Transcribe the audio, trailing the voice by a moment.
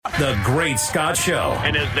The Great Scott Show.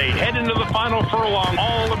 And as they head into the final furlong,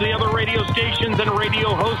 all of the other radio stations and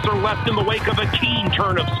radio hosts are left in the wake of a keen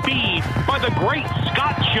turn of speed by the Great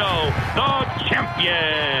Scott Show, the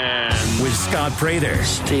champion. With Scott Prather.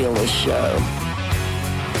 Steal the show.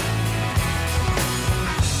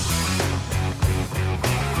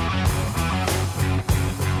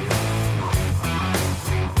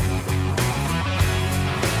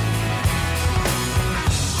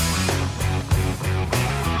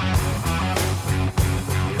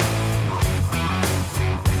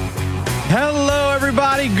 Hello,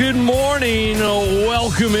 everybody. Good morning.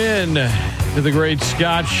 Welcome in to the Great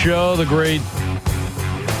Scott Show. The Great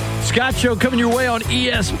Scott Show coming your way on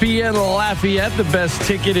ESPN Lafayette, the best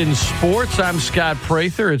ticket in sports. I'm Scott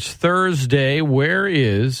Prather. It's Thursday.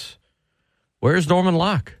 Where's Norman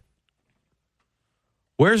Locke?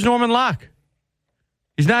 Where's Norman Locke?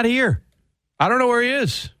 He's not here. I don't know where he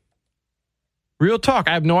is. Real talk.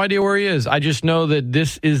 I have no idea where he is. I just know that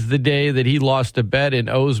this is the day that he lost a bet and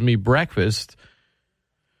owes me breakfast.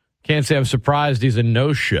 Can't say I'm surprised he's a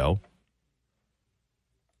no-show.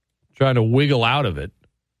 Trying to wiggle out of it.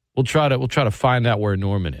 We'll try to find out where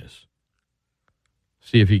Norman is.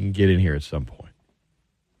 See if he can get in here at some point.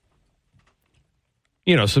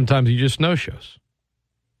 You know, sometimes he just no-shows.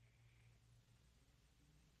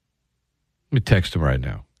 Let me text him right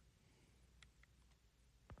now.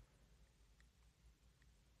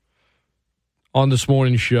 On this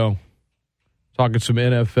morning's show, talking some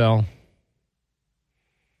NFL,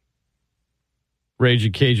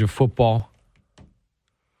 Raging Cage of football.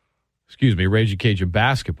 Raging Cage of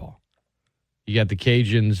basketball. You got the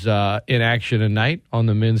Cajuns in action tonight on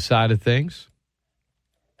the men's side of things.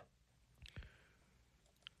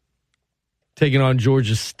 Taking on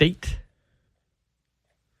Georgia State.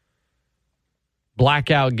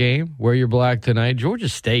 Blackout game. Wear your black tonight. Georgia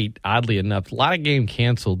State, oddly enough, a lot of game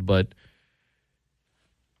canceled, but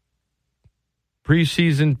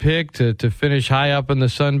preseason pick to finish high up in the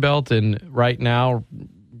Sun Belt, and right now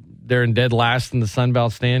they're in dead last in the Sun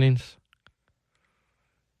Belt standings.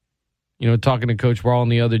 You know, talking to Coach Barlin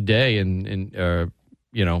the other day, and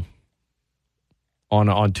you know,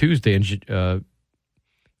 on Tuesday, and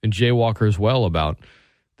Jay Walker as well, about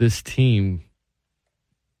this team,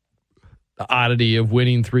 the oddity of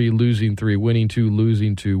winning 3, losing 3, winning 2,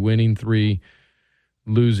 losing 2, winning 3,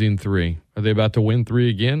 losing 3. Are they about to win 3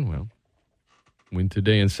 again? Well, win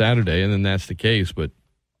today and Saturday, and then that's the case. But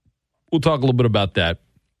we'll talk a little bit about that.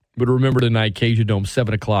 But remember tonight, Cajun Dome,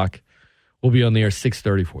 7 o'clock. We'll be on the air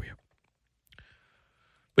 6:30 for you.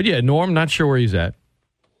 But yeah, Norm, not sure where he's at.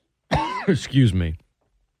 Excuse me.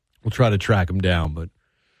 We'll try to track him down, but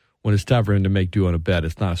when it's time for him to make do on a bet,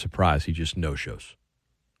 it's not a surprise. He just no-shows.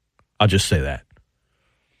 I'll just say that.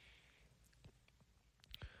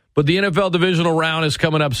 But the NFL divisional round is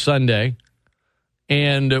coming up Sunday.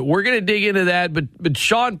 And we're going to dig into that, but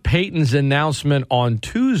Sean Payton's announcement on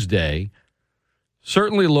Tuesday,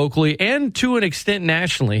 certainly locally and to an extent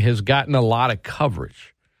nationally, has gotten a lot of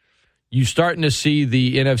coverage. You're starting to see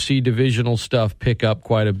the NFC divisional stuff pick up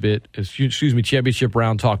quite a bit. Championship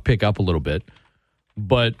round talk pick up a little bit.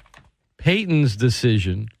 But Payton's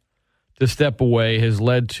decision to step away has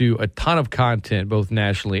led to a ton of content, both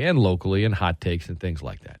nationally and locally, and hot takes and things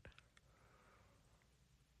like that.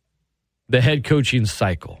 The head coaching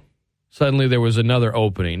cycle. Suddenly there was another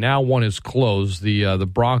opening. Now one is closed. The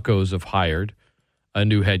Broncos have hired a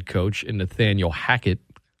new head coach in Nathaniel Hackett,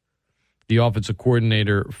 the offensive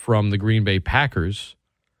coordinator from the Green Bay Packers.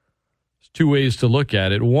 There's 2 ways to look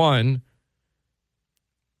at it. One,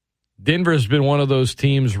 Denver's been one of those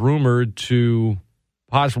teams rumored to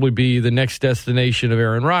possibly be the next destination of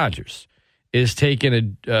Aaron Rodgers. Is taking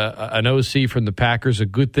an OC from the Packers a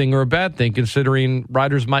good thing or a bad thing, considering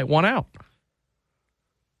Rodgers might want out?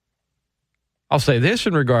 I'll say this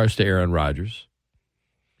in regards to Aaron Rodgers.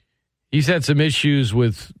 He's had some issues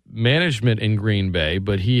with management in Green Bay,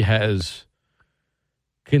 but he has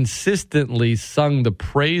consistently sung the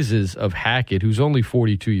praises of Hackett, who's only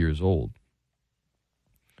 42 years old.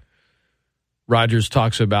 Rodgers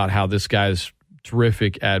talks about how this guy's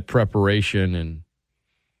terrific at preparation and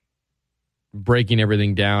breaking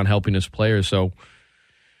everything down, helping his players. So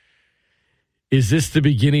is this the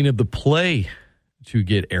beginning of the play to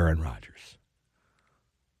get Aaron Rodgers?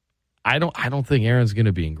 I don't think Aaron's going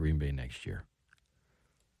to be in Green Bay next year.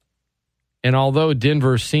 And although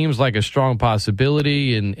Denver seems like a strong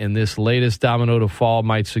possibility, and this latest domino to fall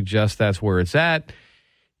might suggest that's where it's at,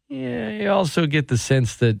 yeah, you also get the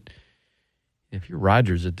sense that if you're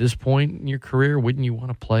Rodgers at this point in your career, wouldn't you want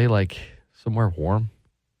to play like somewhere warm?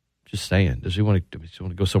 Just saying. Does he want to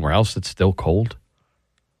go somewhere else that's still cold?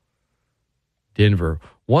 Denver,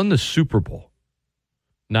 won the Super Bowl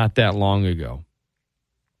not that long ago.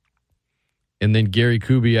 And then Gary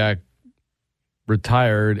Kubiak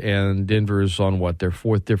retired, and Denver is on, their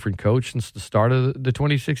fourth different coach since the start of the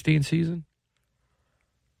 2016 season?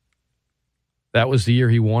 That was the year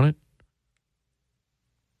he won it?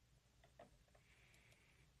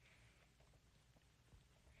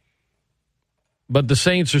 But the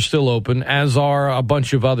Saints are still open, as are a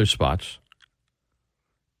bunch of other spots.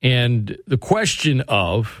 And the question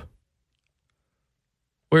of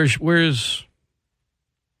where's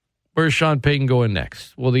Sean Payton going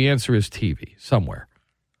next? Well, the answer is TV, somewhere.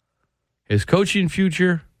 His coaching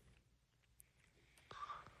future,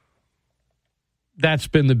 that's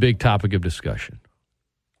been the big topic of discussion.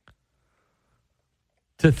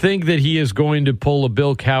 To think that he is going to pull a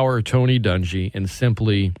Bill Cowher or Tony Dungy and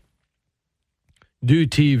simply do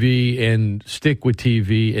TV and stick with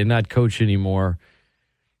TV and not coach anymore,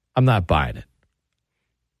 I'm not buying it.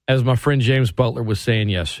 As my friend James Butler was saying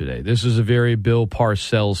yesterday, this is a very Bill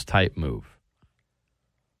Parcells type move.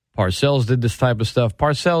 Parcells did this type of stuff.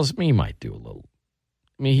 Parcells, he might do a little.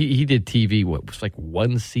 I mean, he did TV, what was like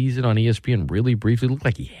one season on ESPN, really briefly. It looked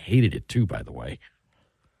like he hated it too, by the way.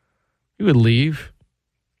 He would leave,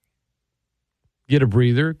 get a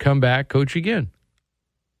breather, come back, coach again.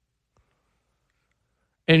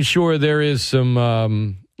 And sure, there is some,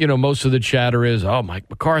 most of the chatter is, oh, Mike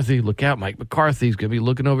McCarthy, look out, Mike McCarthy's going to be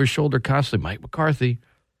looking over his shoulder constantly. Mike McCarthy.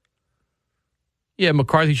 Yeah,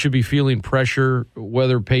 McCarthy should be feeling pressure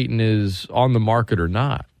whether Payton is on the market or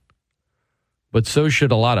not. But so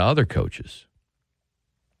should a lot of other coaches.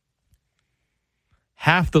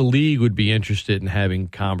 Half the league would be interested in having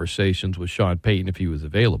conversations with Sean Payton if he was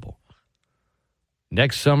available.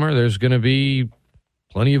 Next summer, there's going to be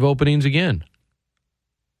plenty of openings again.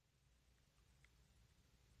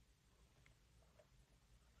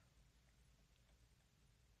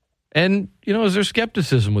 And, is there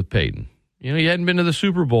skepticism with Payton? He hadn't been to the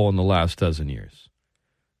Super Bowl in the last dozen years.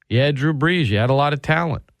 You had Drew Brees. You had a lot of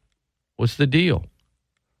talent. What's the deal? Well,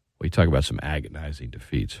 you talk about some agonizing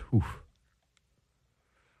defeats. Whew.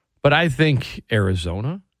 But I think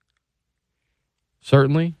Arizona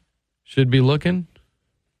certainly should be looking.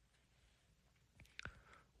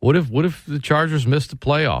 What if the Chargers missed the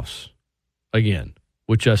playoffs again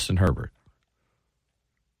with Justin Herbert?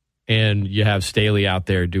 And you have Staley out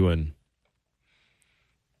there doing,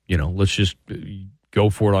 let's just go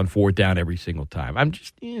for it on fourth down every single time.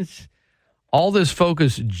 It's all this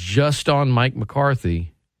focus just on Mike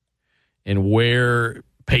McCarthy and where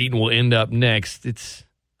Payton will end up next. It's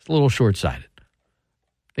a little short-sighted.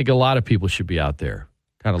 I think a lot of people should be out there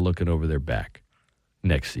kind of looking over their back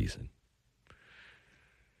next season.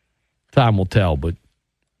 Time will tell, but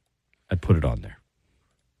I'd put it on there.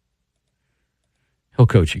 He'll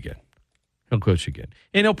coach again.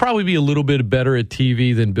 And he'll probably be a little bit better at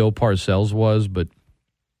TV than Bill Parcells was, but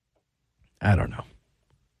I don't know.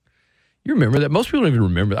 You remember that? Most people don't even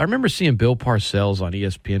remember. I remember seeing Bill Parcells on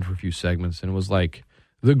ESPN for a few segments, and it was like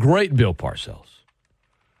the great Bill Parcells.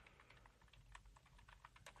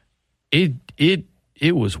 It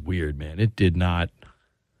was weird, man. It did not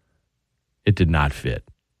fit. It did not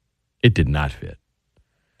fit.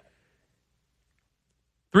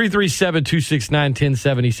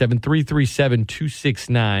 337-269-1077.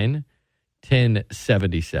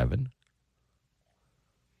 337-269-1077.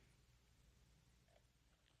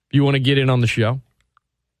 If you want to get in on the show,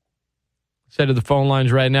 set to the phone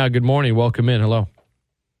lines right now. Good morning. Welcome in. Hello.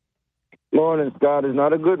 Morning, Scott. It's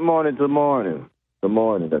not a good morning to morning. The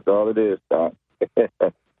morning. That's all it is, Scott.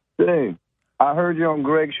 Dang. I heard you on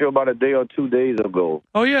Greg's show about a day or 2 days ago.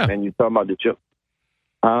 Oh, yeah. And you talking about the show.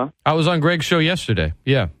 Huh? I was on Greg's show yesterday.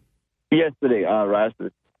 Yeah. Yesterday, right.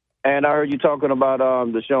 And I heard you talking about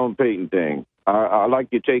the Sean Payton thing. I like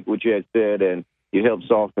your take what you had said, and you helped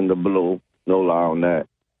soften the blow. No lie on that.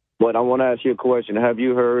 But I want to ask you a question. Have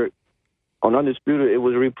you heard, on Undisputed, it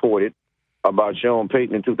was reported about Sean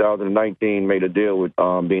Payton in 2019 made a deal with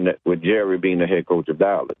Jerry being the head coach of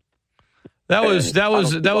Dallas. That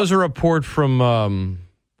was a report from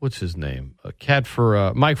what's his name? A cat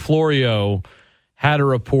for Mike Florio had a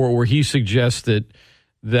report where he suggested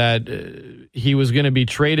that he was going to be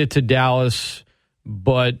traded to Dallas,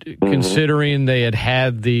 but considering they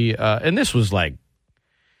had the and this was like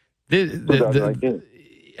the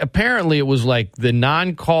apparently it was like the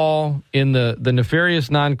non-call in the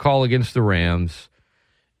nefarious non-call against the Rams,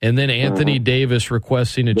 and then Anthony Davis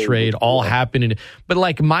requesting a trade all happening. But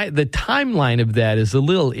like the timeline of that is a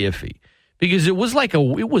little iffy because it was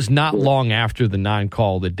not long after the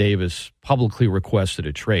non-call that Davis publicly requested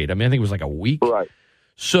a trade. I mean, I think it was like a week. Right.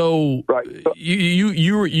 So Right.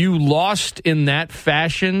 you lost in that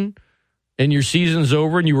fashion, and your season's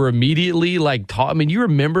over, and you were immediately like, I mean, you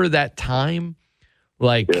remember that time?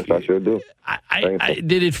 Like, yes, I sure do.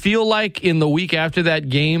 Did it feel like in the week after that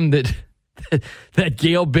game that that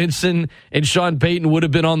Gail Benson and Sean Payton would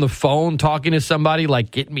have been on the phone talking to somebody like,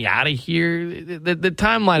 get me out of here? The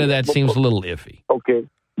timeline of that seems a little iffy. Okay.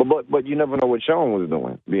 But you never know what Sean was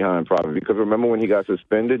doing behind private, because remember when he got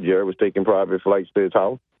suspended, Jared was taking private flights to his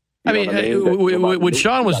house. What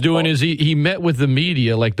Sean was doing is he met with the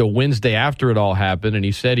media like the Wednesday after it all happened, and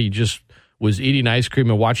he said he just was eating ice cream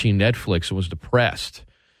and watching Netflix and was depressed.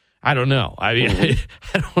 I don't know. I mean,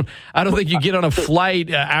 I don't think you get on a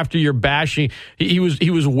flight after you're bashing. He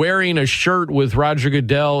was wearing a shirt with Roger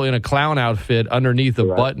Goodell in a clown outfit underneath a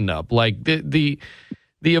button up. Like the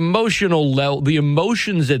emotional level, the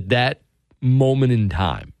emotions at that moment in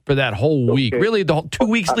time for that whole week, really the 2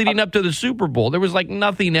 weeks leading up to the Super Bowl, there was like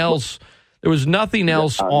nothing else. There was nothing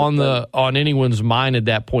else on anyone's mind at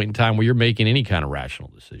that point in time where you're making any kind of rational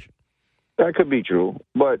decision. That could be true,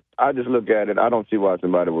 but I just look at it. I don't see why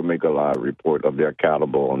somebody would make a live report of their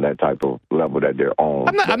caliber on that type of level that they're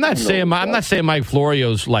on. I'm not saying Mike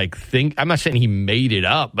Florio's I'm not saying he made it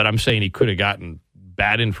up, but I'm saying he could have gotten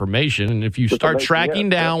bad information. And if you start tracking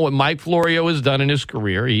down what Mike Florio has done in his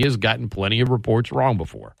career, he has gotten plenty of reports wrong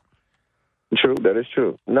before. True, that is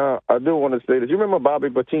true. Now, I do want to say this. You remember Bobby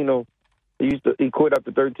Patino? He quit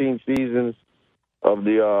after 13 seasons of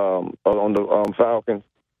the on the Falcons.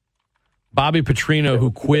 Bobby Petrino, who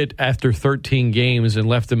quit after 13 games and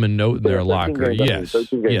left them a note in their locker. Yes,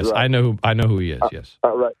 right. I know who he is. Yes.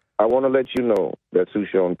 All right. I want to let you know that's who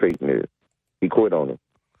Sean Payton is. He quit on him.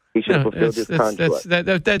 He should have fulfilled his contract.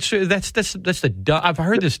 That's I've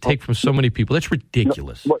heard this take from so many people. That's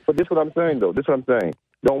ridiculous. No, but this is what I'm saying, though. This is what I'm saying.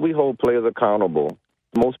 Don't we hold players accountable?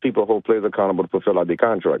 Most people hold players accountable to fulfill out their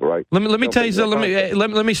contract, right? Let me tell you something.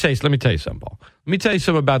 Let me tell you something, Paul. Let me tell you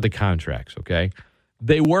something about the contracts. Okay.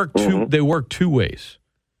 They work two ways.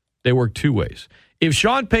 They work two ways. If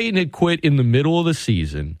Sean Payton had quit in the middle of the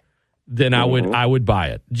season, then I would buy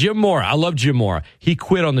it. Jim Mora, I love Jim Mora. He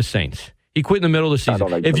quit on the Saints. He quit in the middle of the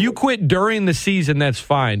season. If you quit during the season, that's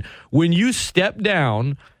fine. When you step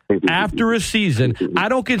down after a season, I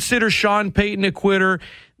don't consider Sean Payton a quitter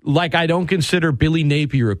like I don't consider Billy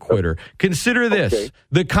Napier a quitter. Consider this. Okay.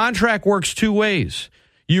 The contract works two ways.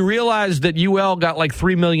 You realize that UL got like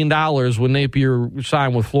 $3 million when Napier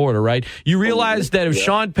signed with Florida, right? You realize that if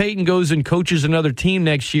Sean Payton goes and coaches another team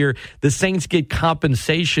next year, the Saints get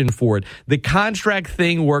compensation for it. The contract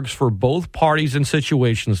thing works for both parties in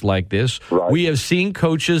situations like this. Right. We have seen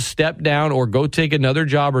coaches step down or go take another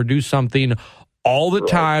job or do something all the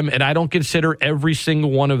time, and I don't consider every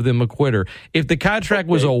single one of them a quitter. If the contract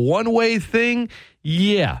was a one-way thing,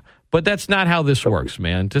 yeah. But that's not how this works,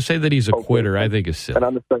 man. To say that he's a quitter, I think is silly. And I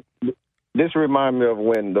understand. This reminds me of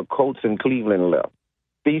when the Colts in Cleveland left.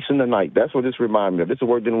 Feast in the night. That's what this reminds me of. This is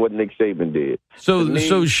worse than what Nick Saban did.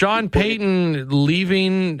 So Sean Payton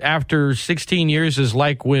leaving after 16 years is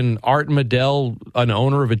like when Art Medell, an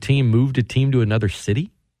owner of a team, moved a team to another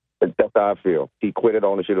city? That's how I feel. He quit it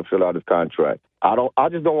on and should have filled out his contract. I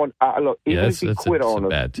just don't want. Look, even if he quit on him,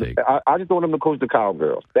 bad take. I just don't want him to coach the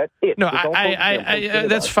Cowgirls. That's it. No,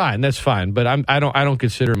 that's fine. That's fine. But I don't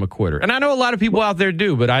consider him a quitter. And I know a lot of people out there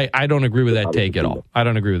do, but I don't agree with that take at all. I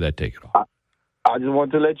don't agree with that take at all. I just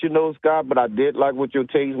want to let you know, Scott. But I did like what your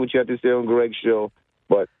takes, what you had to say on Greg's show.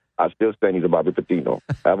 But I still stand he's a Bobby Petrino.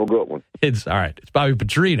 Have a good one. It's all right. It's Bobby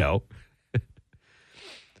Petrino.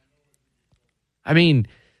 I mean.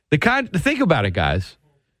 Think about it, guys.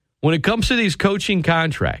 When it comes to these coaching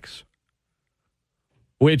contracts,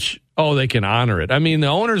 which, they can honor it. I mean, the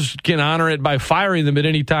owners can honor it by firing them at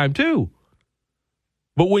any time, too.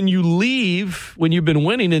 But when you leave, when you've been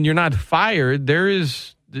winning and you're not fired,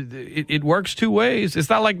 it works two ways. It's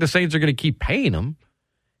not like the Saints are going to keep paying him.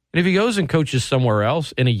 And if he goes and coaches somewhere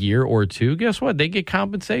else in a year or two, guess what? They get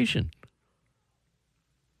compensation.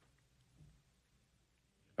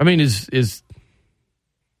 I mean, is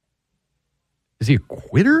he a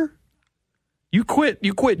quitter? You quit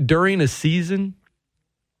during a season.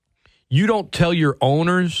 You don't tell your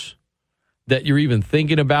owners that you're even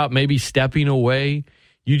thinking about maybe stepping away.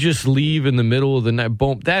 You just leave in the middle of the night.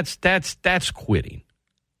 Boom. That's quitting.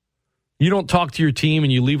 You don't talk to your team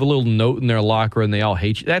and you leave a little note in their locker and they all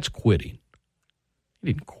hate you. That's quitting.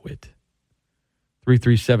 You didn't quit.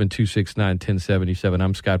 337-269-1077.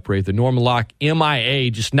 I'm Scott Prather. Norman Locke, MIA,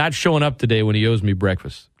 just not showing up today when he owes me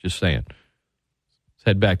breakfast. Just saying. Let's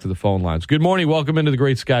head back to the phone lines. Good morning. Welcome into the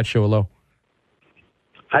Great Scott Show. Hello.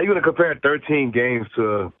 How you going to compare 13 games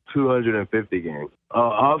to 250 games?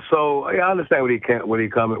 Also, I understand where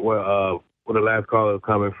the last caller is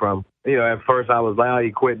coming from. You know, at first I was like, oh,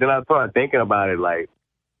 he quit. Then I started thinking about it like,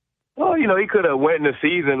 well, you know, he could have went in the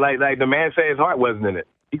season like the man said his heart wasn't in it.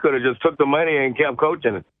 He could have just took the money and kept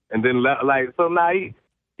coaching it, and then so now he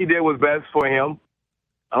did what's best for him.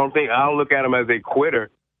 I don't look at him as a quitter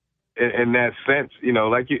in that sense. You know,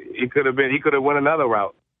 like he could have went another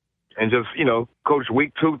route and just, you know, coached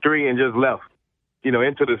week 2, 3 and just left, you know,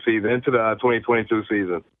 into the 2022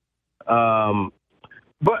 season.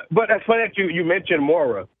 But that's funny that you mentioned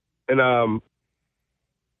Mora, and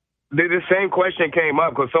the same question came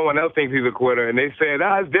up because someone else thinks he's a quitter, and they said,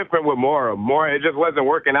 it's different with Mora. It just wasn't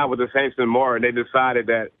working out with the Saints and Mora, and they decided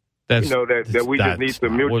that we just need to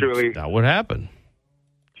mutually. That's not what happened.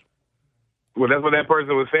 Well, that's what that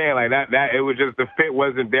person was saying. Like that it was just the fit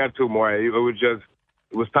wasn't there too more. It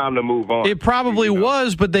was time to move on. It probably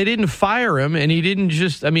was, but they didn't fire him, and he didn't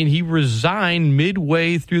he resigned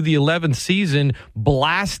midway through the 11th season,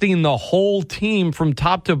 blasting the whole team from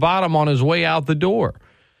top to bottom on his way out the door.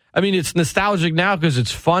 I mean, it's nostalgic now because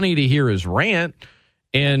it's funny to hear his rant,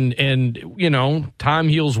 and you know, time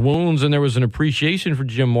heals wounds, and there was an appreciation for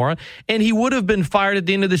Jim Mora, and he would have been fired at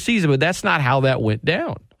the end of the season, but that's not how that went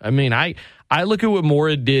down. I mean, I look at what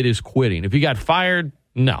Mora did as quitting. If he got fired,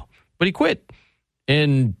 no, but he quit,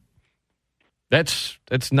 and that's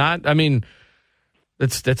not. I mean,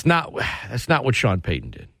 that's not what Sean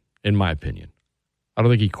Payton did, in my opinion. I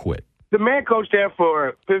don't think he quit. The man coached there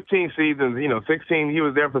for 15 seasons, 16. He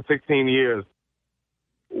was there for 16 years.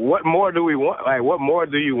 What more do we want? Like, what more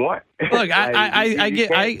do you want? Look,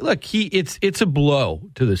 it's a blow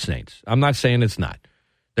to the Saints. I'm not saying it's not.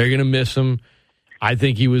 They're going to miss him. I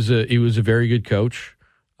think he was a very good coach.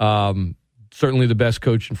 Certainly the best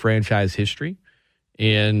coach in franchise history.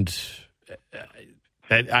 And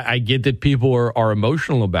I get that people are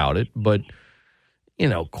emotional about it, but, you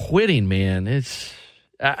know, quitting, man, it's...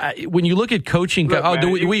 when you look at coaching,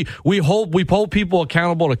 we hold people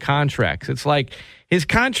accountable to contracts. It's like his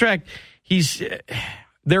contract.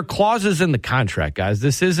 There are clauses in the contract, guys.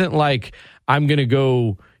 This isn't like I'm going to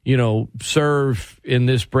go, serve in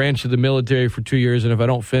this branch of the military for 2 years, and if I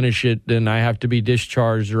don't finish it, then I have to be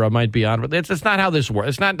discharged or I might be on. But that's not how this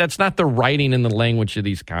works. That's not the writing and the language of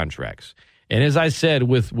these contracts. And as I said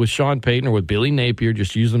with Sean Payton or with Billy Napier,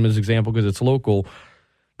 just use them as an example because it's local.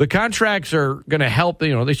 The contracts are going to help.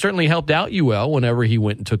 They certainly helped out UL whenever he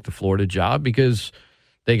went and took the Florida job because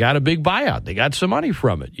they got a big buyout. They got some money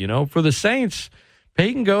from it. For the Saints,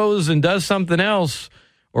 Payton goes and does something else,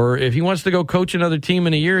 or if he wants to go coach another team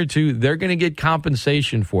in a year or two, they're going to get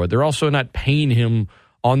compensation for it. They're also not paying him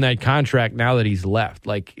on that contract now that he's left.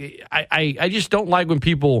 Like, I just don't like when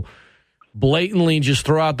people blatantly just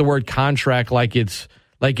throw out the word contract like it's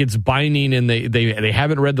binding and they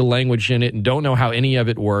haven't read the language in it and don't know how any of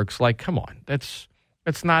it works. Like, come on, that's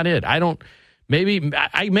not it. Maybe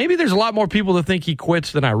there's a lot more people that think he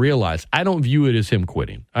quits than I realize. I don't view it as him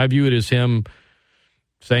quitting. I view it as him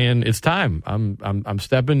saying it's time. I'm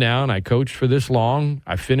stepping down. I coached for this long.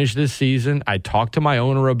 I finished this season. I talked to my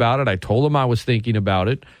owner about it. I told him I was thinking about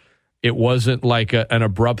it. It wasn't like an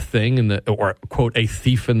abrupt thing or quote a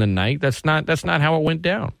thief in the night. That's not how it went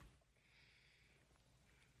down.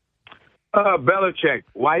 Belichick,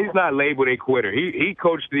 why he's not labeled a quitter? He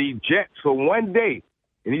coached the Jets for one day,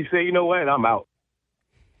 and he said, "You know what? I'm out."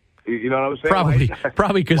 You know what I'm saying?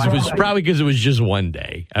 Probably because it was just one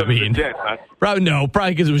day. I mean, Jets, huh?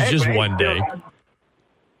 probably because it was just one day.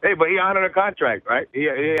 Hey, but he honored a contract, right? He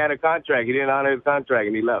had a contract. He didn't honor his contract,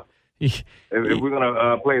 and he left. If we're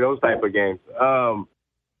gonna play those type of games,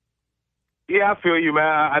 yeah, I feel you, man.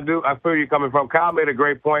 I do. I feel you coming from. Kyle made a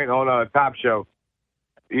great point on a Top Show.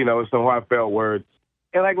 Some heartfelt words.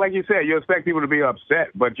 And like you said, you expect people to be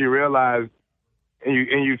upset, but you realize, and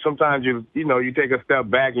you sometimes you take a step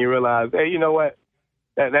back and you realize, hey, you know what?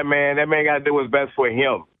 That man got to do what's best for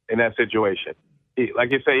him in that situation.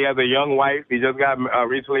 Like you say, he has a young wife. He just got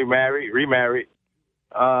recently remarried.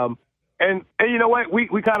 And you know what? We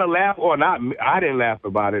kind of laugh, or not. I didn't laugh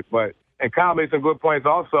about it, and Kyle made some good points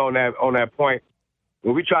also on that point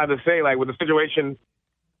when we tried to say, like, with the situation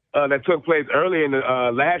that took place early in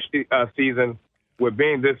the last season with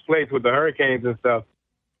being displaced with the hurricanes and stuff.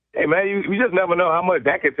 Hey, man, you just never know how much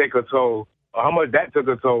that could take a toll or how much that took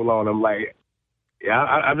a toll on them. Like, yeah,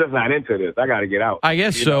 I'm just not into this. I got to get out. I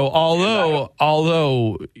guess so.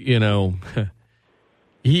 Although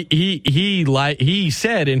he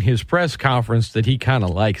said in his press conference that he kind of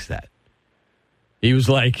likes that. He was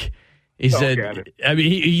like, he said,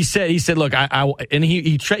 look,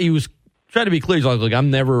 he was try to be clear. He's like, look,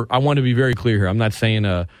 I want to be very clear here. I'm not saying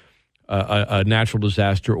a natural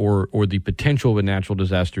disaster or the potential of a natural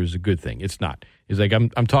disaster is a good thing. It's not. He's like,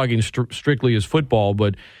 I'm talking strictly as football,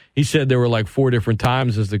 but he said there were like 4 different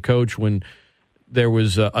times as the coach when there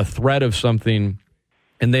was a threat of something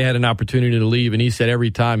and they had an opportunity to leave. And he said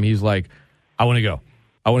every time he's like, I want to go.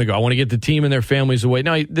 I want to get the team and their families away.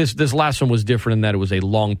 Now, this last one was different in that it was a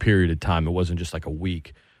long period of time. It wasn't just like a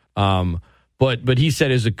week. But he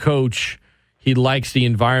said as a coach, he likes the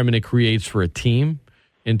environment it creates for a team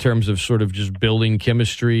in terms of sort of just building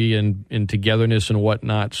chemistry and togetherness and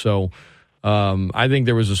whatnot. So I think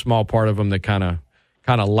there was a small part of them that kind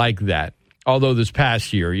of liked that. Although this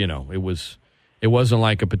past year, you know, it wasn't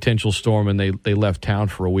like a potential storm and they left town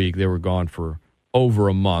for a week. They were gone for over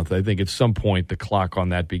a month. I think at some point the clock on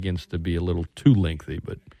that begins to be a little too lengthy.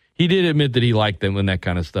 But he did admit that he liked them when that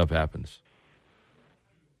kind of stuff happens.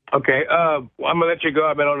 Okay, I'm gonna let you go.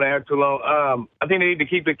 I've been on the air too long. I think they need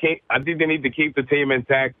to keep the team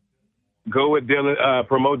intact. Go with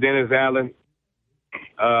promote Dennis Allen,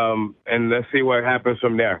 and let's see what happens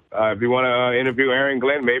from there. If you want to interview Aaron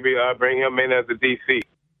Glenn, maybe bring him in as a DC.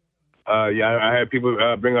 I had people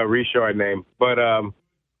bring up Richard's name, but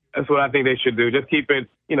that's what I think they should do. Just keep it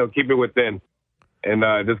within,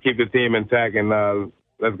 and just keep the team intact, and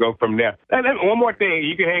let's go from there. And one more thing,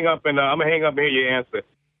 you can hang up, and I'm gonna hang up and hear your answer.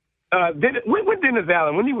 When Dennis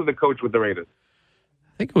Allen, when he was the coach with the Raiders?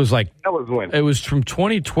 I think it was like that was when it was from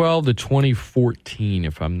 2012 to 2014,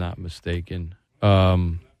 if I'm not mistaken.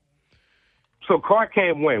 So Carr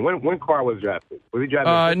came when Carr was drafted? Was he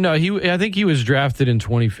drafted? No, I think he was drafted in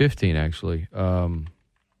 2015, actually.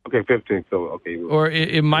 Okay, 15. So okay, or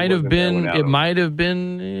it might have been. It might have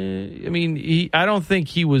been. I mean, I don't think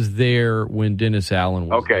he was there when Dennis Allen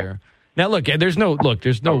was there. Now, there's no.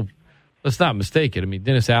 Let's not mistake it. I mean,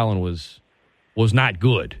 Dennis Allen was not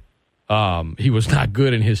good. He was not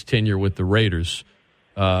good in his tenure with the Raiders.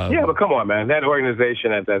 Yeah, but come on, man. That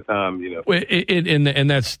organization at that time, you know. And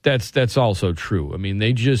that's also true. I mean,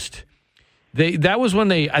 that was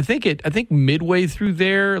when I think midway through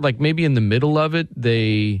there, like maybe in the middle of it,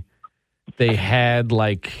 they had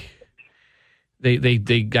like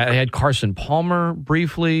they had Carson Palmer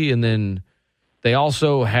briefly, and then they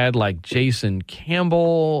also had like Jason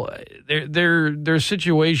Campbell. Their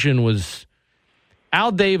situation was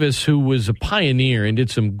Al Davis, who was a pioneer and did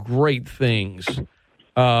some great things.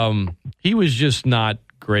 He was just not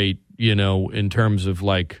great, you know, in terms of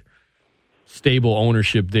like stable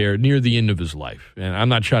ownership there near the end of his life. And I'm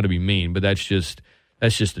not trying to be mean, but that's just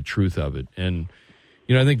the truth of it. And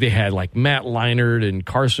you know, I think they had like Matt Leinart and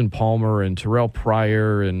Carson Palmer and Terrell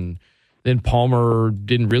Pryor, and then Palmer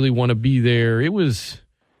didn't really want to be there. It was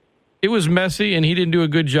messy, and he didn't do a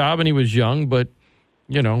good job, and he was young, but,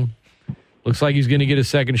 you know, looks like he's going to get a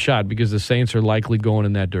second shot because the Saints are likely going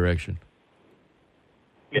in that direction.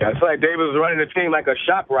 Yeah, it's like Davis was running the team like a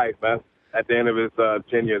ShopRite, man, at the end of his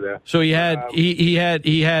tenure there. So he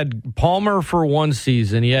had Palmer for one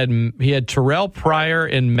season. He had Terrell Pryor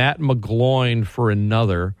and Matt McGloin for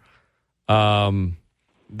another.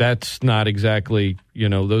 That's not exactly, you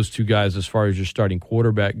know, those two guys as far as your starting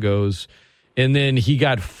quarterback goes. And then he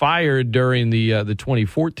got fired during the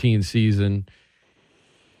 2014 season.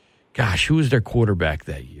 Gosh, who was their quarterback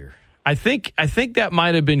that year? I think that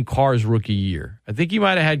might have been Carr's rookie year. I think he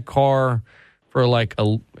might have had Carr for like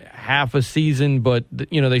a half a season, but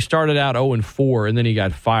you know, they started out 0-4, and then he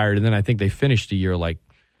got fired, and then I think they finished the year like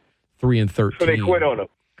 3-13. So they quit on him.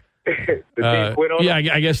 The team quit on him?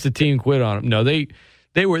 Yeah, I guess the team quit on him. No, they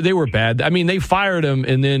were bad. I mean, they fired him,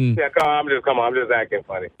 and then I'm just acting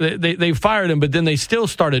funny. They fired him, but then they still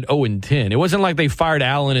started 0-10. It wasn't like they fired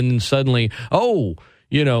Allen and then suddenly,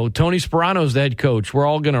 you know, Tony Sperano's the head coach. We're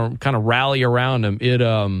all going to kind of rally around him.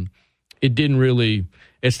 It didn't really.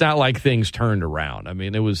 It's not like things turned around. I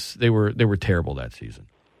mean, they were terrible that season.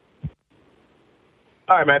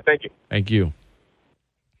 All right, man. Thank you. Thank you.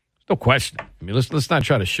 There's no question. I mean, let's not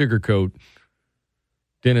try to sugarcoat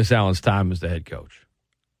Dennis Allen's time as the head coach.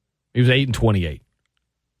 He was 8-28.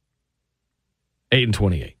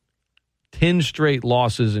 8-28. 10 straight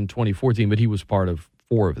losses in 2014, but he was part of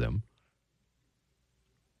 4 of them.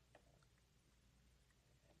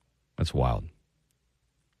 That's wild.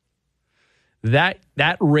 That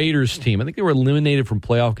Raiders team, I think they were eliminated from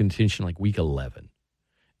playoff contention like week 11.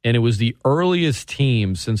 And it was the earliest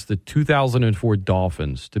team since the 2004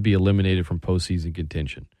 Dolphins to be eliminated from postseason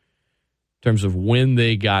contention in terms of when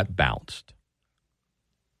they got bounced.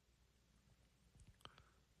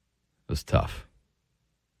 It was tough.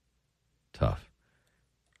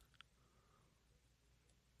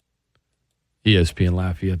 ESPN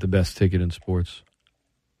Lafayette, the best ticket in sports.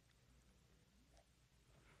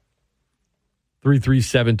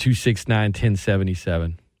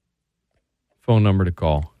 337-269-1077. Phone number to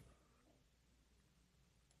call.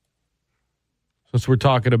 Since we're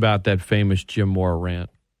talking about that famous Jim Mora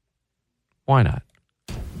rant, why not?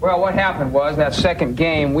 Well, what happened was that second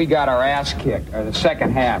game, we got our ass kicked. Or the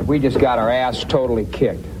second half, we just got our ass totally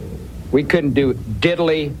kicked. We couldn't do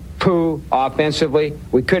diddly poo offensively.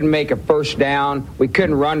 We couldn't make a first down. We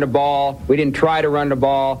couldn't run the ball. We didn't try to run the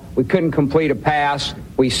ball. We couldn't complete a pass.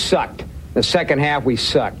 We sucked. The second half, we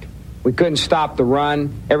sucked. We couldn't stop the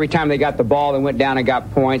run. Every time they got the ball, they went down and got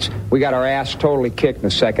points. We got our ass totally kicked in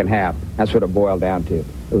the second half. That's what it boiled down to.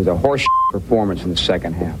 It was a horse performance in the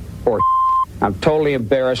second half. Horse. I'm totally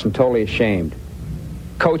embarrassed and totally ashamed.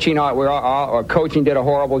 Coaching did a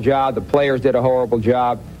horrible job. The players did a horrible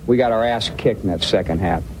job. We got our ass kicked in that second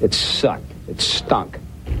half. It sucked. It stunk.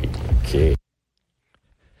 Okay.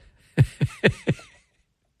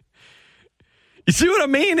 You see what I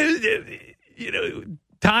mean?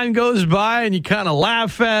 Time goes by and you kind of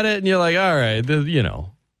laugh at it and you're like, all right,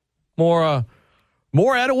 more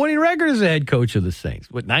at a winning record as a head coach of the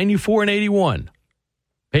Saints. What, 94 and 81?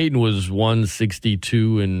 Payton was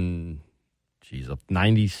 162 and, up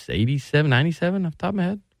 87, 97 off the top of my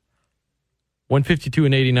head. 152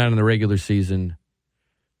 and 89 in the regular season,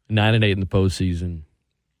 9 and 8 in the postseason.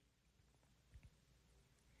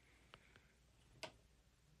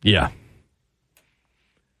 Yeah.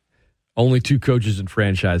 Only 2 coaches in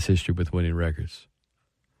franchise history with winning records.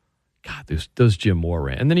 God, those Jim Mora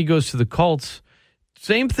ran. And then he goes to the Colts.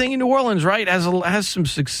 Same thing in New Orleans, right? Has some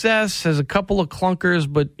success, has a couple of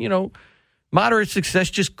clunkers, but, moderate success,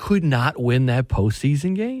 just could not win that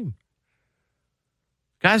postseason game.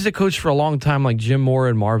 Guys that coach for a long time like Jim Mora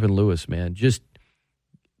and Marvin Lewis, man, just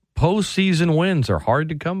postseason wins are hard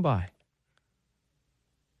to come by.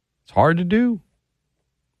 It's hard to do.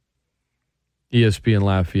 ESPN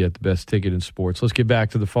Lafayette, the best ticket in sports. Let's get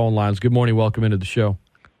back to the phone lines. Good morning. Welcome into the show.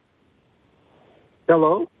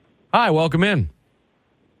 Hello. Hi, welcome in.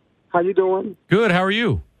 How you doing? Good. How are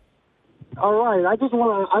you? All right. I just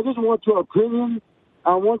want your opinion.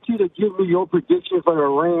 I want you to give me your prediction for the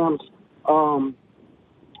Rams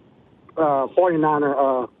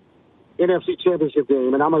 49er NFC Championship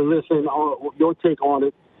game, and I'm going to listen on your take on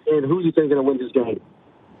it and who you think is going to win this game.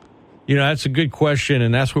 That's a good question,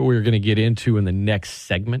 and that's what we're going to get into in the next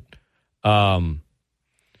segment. The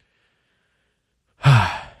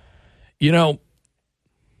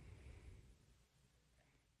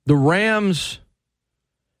Rams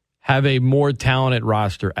have a more talented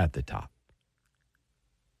roster at the top.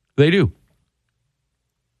 They do.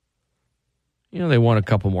 They won a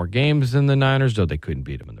couple more games than the Niners, though they couldn't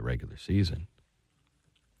beat them in the regular season.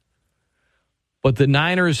 But the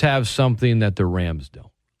Niners have something that the Rams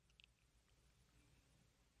don't.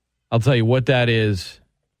 I'll tell you what that is,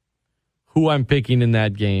 who I'm picking in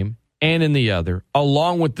that game and in the other,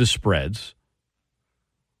 along with the spreads.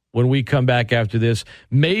 When we come back after this,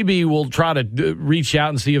 maybe we'll try to reach out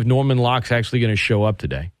and see if Norman Locke's actually going to show up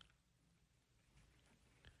today.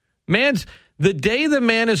 The day the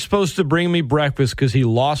man is supposed to bring me breakfast because he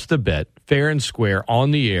lost a bet, fair and square,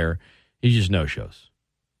 on the air, he just no-shows.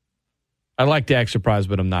 I'd like to act surprised,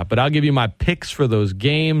 but I'm not. But I'll give you my picks for those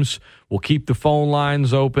games. We'll keep the phone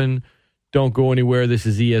lines open. Don't go anywhere. This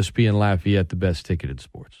is ESPN Lafayette, the best ticket in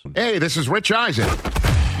sports. Hey, this is Rich Eisen.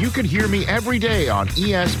 You can hear me every day on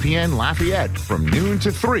ESPN Lafayette from noon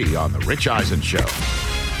to 3 on The Rich Eisen Show.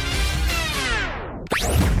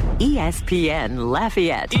 ESPN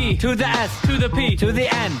Lafayette. E to the S to the P to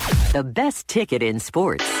the N. The best ticket in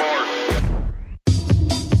sports.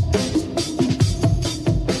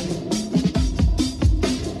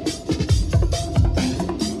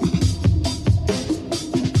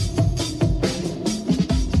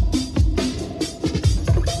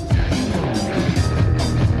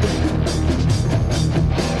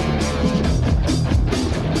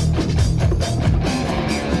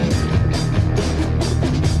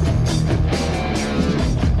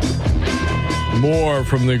 More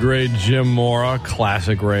from the great Jim Mora,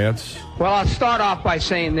 classic rants. Well, I'll start off by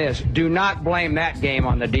saying this. Do not blame that game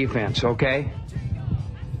on the defense, okay?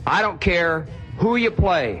 I don't care who you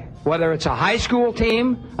play, whether it's a high school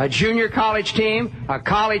team, a junior college team, a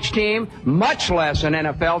college team, much less an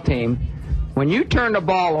NFL team. When you turn the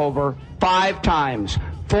ball over 5 times,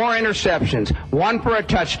 4 interceptions, 1 for a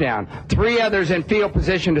touchdown, 3 others in field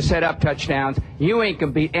position to set up touchdowns, you ain't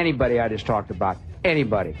going to beat anybody I just talked about.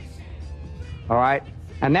 Anybody. All right?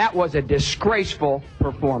 And that was a disgraceful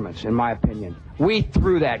performance, in my opinion. We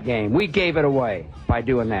threw that game. We gave it away by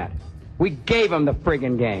doing that. We gave them the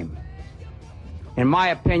friggin' game. In my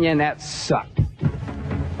opinion, that sucked.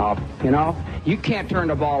 up, you know? You can't turn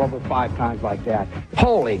the ball over 5 times like that.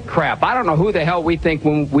 Holy crap. I don't know who the hell we think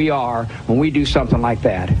we are when we do something like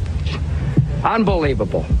that.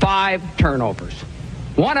 Unbelievable. 5 turnovers.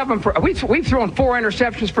 One of them, we've thrown 4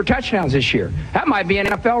 interceptions for touchdowns this year. That might be an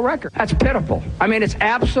NFL record. That's pitiful. I mean, it's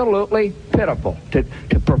absolutely pitiful to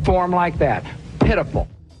perform like that. Pitiful.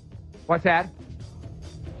 What's that?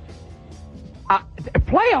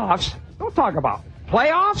 Playoffs? Don't talk about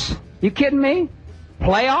playoffs. You kidding me?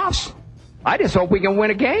 Playoffs? I just hope we can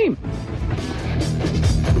win a game.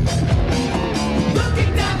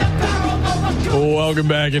 Welcome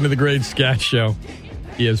back into the Great Scott Show.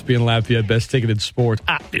 ESPN Lafayette, best ticketed sports.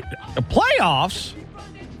 The playoffs?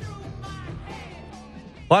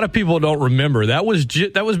 A lot of people don't remember. That was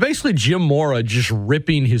basically Jim Mora just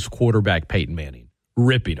ripping his quarterback, Peyton Manning.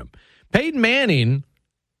 Ripping him. Peyton Manning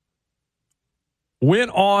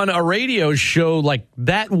went on a radio show like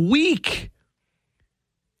that week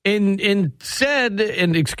and said,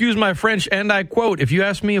 and excuse my French, and I quote, if you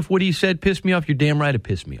ask me if what he said pissed me off, you're damn right it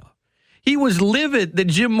pissed me off. He was livid that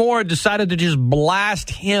Jim Mora decided to just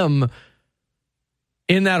blast him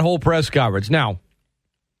in that whole press conference. Now,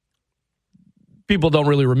 people don't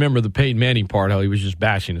really remember the Peyton Manning part, how he was just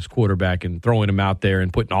bashing his quarterback and throwing him out there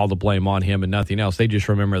and putting all the blame on him and nothing else. They just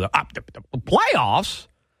remember the playoffs.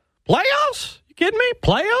 Playoffs? You kidding me?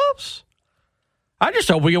 Playoffs? I just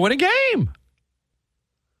hope we can win a game.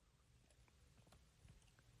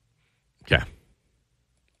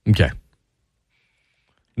 Okay.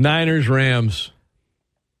 Niners-Rams.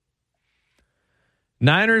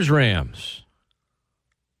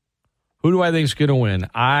 Who do I think is going to win?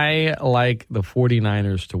 I like the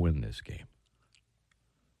 49ers to win this game.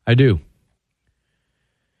 I do.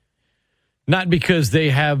 Not because they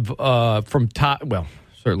have from top, well,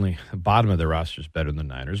 certainly the bottom of their roster is better than the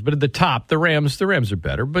Niners, but at the top, the Rams are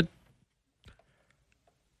better. But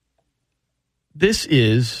this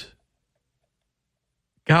is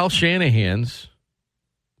Kyle Shanahan's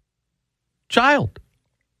child.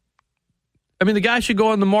 I mean, the guy should go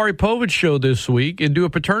on the Maury Povich show this week and do a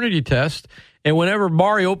paternity test. And whenever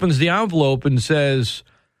Maury opens the envelope and says,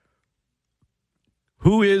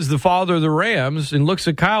 who is the father of the Rams, and looks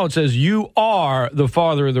at Kyle and says, you are the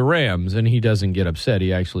father of the Rams, and he doesn't get upset.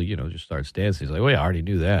 He actually, just starts dancing. He's like, well, yeah, I already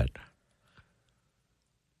knew that.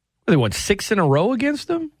 They won 6 in a row against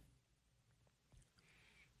them?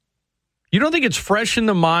 You don't think it's fresh in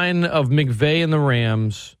the mind of McVay and the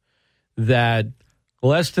Rams that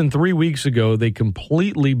less than 3 weeks ago they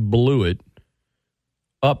completely blew it,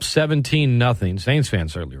 up 17-0. Saints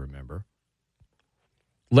fans certainly remember.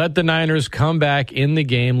 Let the Niners come back in the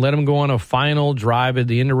game. Let them go on a final drive at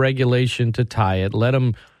the end of regulation to tie it. Let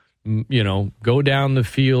them, go down the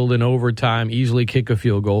field in overtime, easily kick a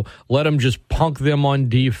field goal. Let them just punk them on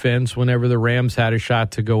defense whenever the Rams had a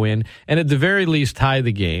shot to go in. And at the very least, tie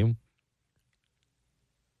the game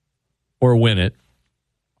or win it.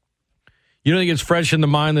 You don't think it's fresh in the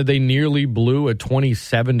mind that they nearly blew a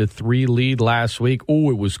 27-3 lead last week? Oh,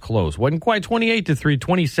 it was close. Wasn't quite 28-3,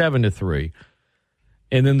 27-3.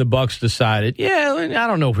 And then the Bucs decided, I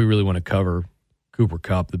don't know if we really want to cover Cooper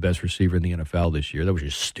Kupp, the best receiver in the NFL this year. That was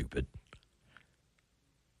just stupid.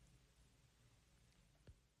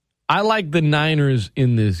 I like the Niners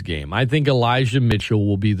in this game. I think Elijah Mitchell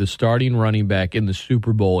will be the starting running back in the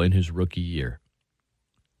Super Bowl in his rookie year.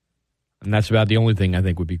 And that's about the only thing I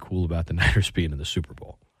think would be cool about the Niners being in the Super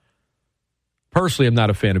Bowl. Personally, I'm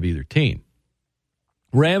not a fan of either team.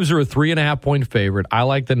 Rams are a 3.5-point favorite. I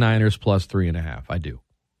like the Niners plus 3.5. I do.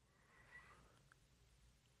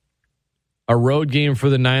 A road game for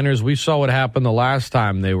the Niners. We saw what happened the last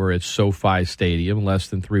time they were at SoFi Stadium less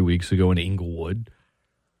than 3 weeks ago in Inglewood.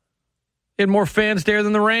 They had more fans there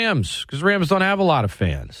than the Rams because the Rams don't have a lot of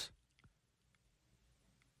fans.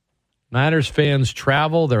 Niners fans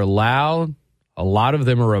travel. They're loud. A lot of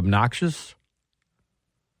them are obnoxious.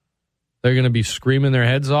 They're going to be screaming their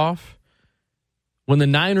heads off. When the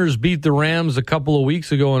Niners beat the Rams a couple of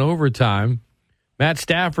weeks ago in overtime, Matt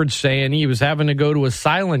Stafford's saying he was having to go to a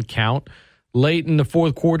silent count late in the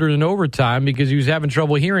fourth quarter in overtime because he was having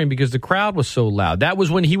trouble hearing because the crowd was so loud. That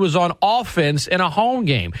was when he was on offense in a home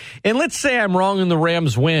game. And let's say I'm wrong and the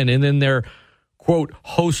Rams win and then they're, quote,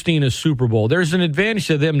 hosting a Super Bowl. There's an advantage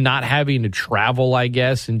to them not having to travel, I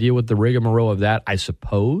guess, and deal with the rigmarole of that, I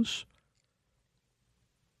suppose.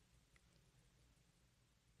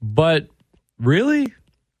 But really,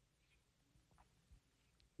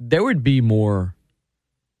 there would be more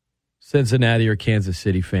Cincinnati or Kansas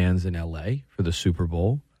City fans in L.A. for the Super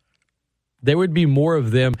Bowl. There would be more of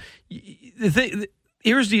them.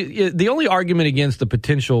 here's the only argument against the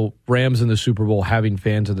potential Rams in the Super Bowl having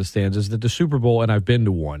fans in the stands is that the Super Bowl, and I've been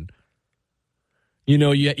to one,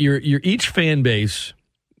 your each fan base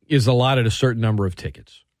is allotted a certain number of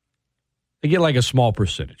tickets. They get like a small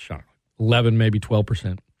percentage, 11, maybe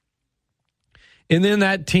 12%. And then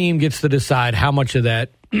that team gets to decide how much of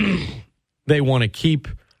that they want to keep,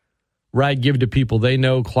 right, give to people they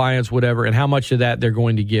know, clients, whatever, and how much of that they're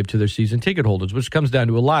going to give to their season ticket holders, which comes down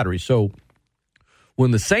to a lottery. So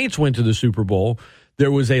when the Saints went to the Super Bowl,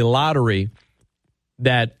 there was a lottery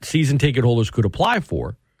that season ticket holders could apply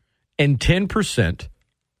for, and 10%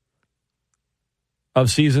 of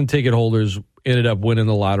season ticket holders ended up winning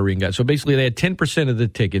the lottery and got. So basically, they had 10% of the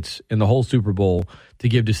tickets in the whole Super Bowl to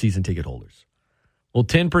give to season ticket holders. Well,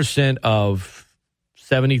 10% of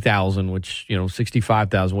 70,000, which,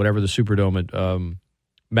 65,000, whatever the Superdome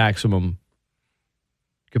maximum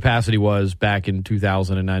capacity was back in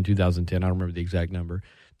 2009, 2010. I don't remember the exact number.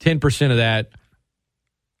 10% of that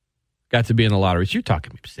got to be in the lottery. So you're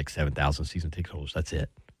talking 6,000, 7,000 season ticket holders. That's it.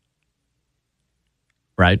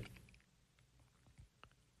 Right?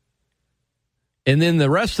 And then the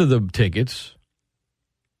rest of the tickets,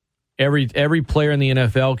 every player in the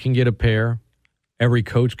NFL can get a pair. Every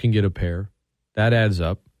coach can get a pair. That adds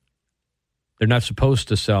up. They're not supposed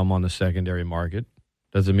to sell them on the secondary market.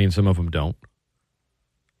 Doesn't mean some of them don't.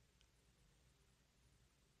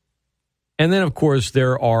 And then, of course,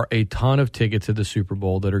 there are a ton of tickets at the Super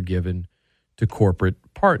Bowl that are given to corporate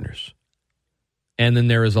partners. And then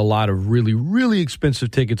there is a lot of really, really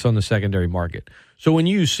expensive tickets on the secondary market. So when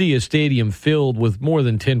you see a stadium filled with more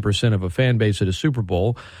than 10% of a fan base at a Super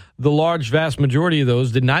Bowl, the vast majority of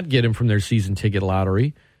those did not get them from their season ticket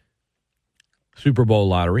lottery, Super Bowl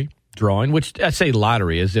lottery drawing, which I say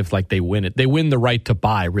lottery as if like they win it. They win the right to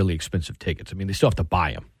buy really expensive tickets. I mean, they still have to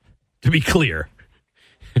buy them, to be clear.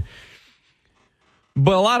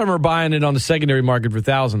 But a lot of them are buying it on the secondary market for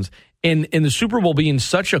thousands. And the Super Bowl being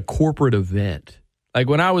such a corporate event, like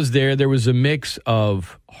when I was there was a mix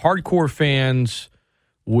of hardcore fans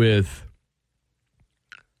with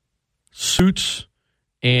suits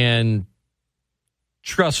and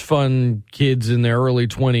trust fund kids in their early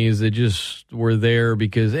 20s that just were there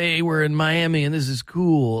because, hey, we're in Miami and this is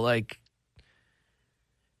cool. Like,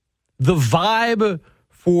 the vibe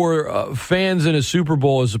for fans in a Super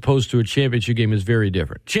Bowl as opposed to a championship game is very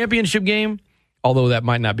different. Championship game, although that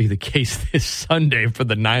might not be the case this Sunday for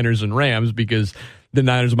the Niners and Rams because the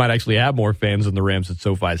Niners might actually have more fans than the Rams at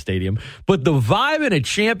SoFi Stadium. But the vibe in a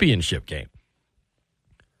championship game,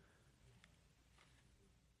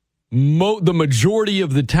 the majority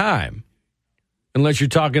of the time, unless you're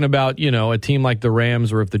talking about, a team like the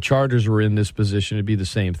Rams or if the Chargers were in this position, it'd be the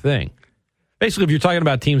same thing. Basically, if you're talking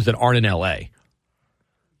about teams that aren't in L.A.,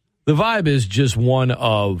 the vibe is just one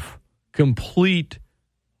of complete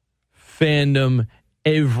fandom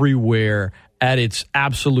everywhere at its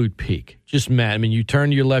absolute peak. Just mad. I mean, you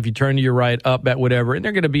turn to your left, you turn to your right, up at whatever, and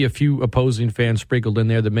there are going to be a few opposing fans sprinkled in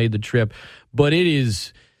there that made the trip. But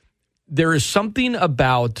there is something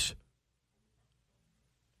about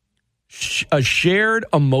a shared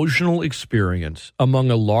emotional experience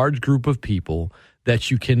among a large group of people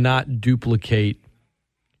that you cannot duplicate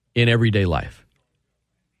in everyday life.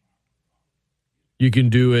 You can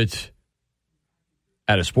do it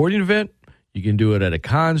at a sporting event. You can do it at a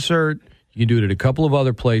concert. You can do it at a couple of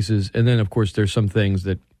other places. And then, of course, there's some things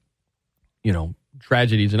that,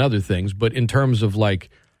 tragedies and other things. But in terms of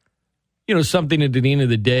something at the end of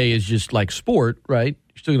the day is just like sport, right?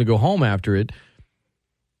 You're still going to go home after it.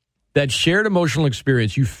 That shared emotional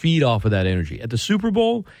experience, you feed off of that energy. At the Super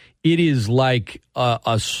Bowl, it is like a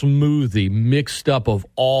smoothie mixed up of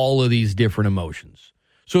all of these different emotions.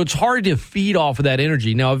 So it's hard to feed off of that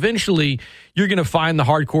energy. Now, eventually, you're going to find the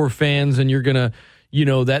hardcore fans, and you're going to,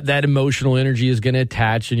 that emotional energy is going to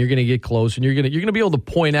attach, and you're going to get close, and you're going to be able to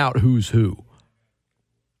point out who's who.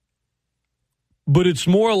 But it's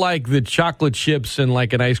more like the chocolate chips and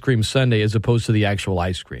like an ice cream sundae as opposed to the actual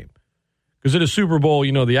ice cream. Because at a Super Bowl,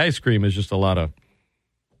 the ice cream is just a lot of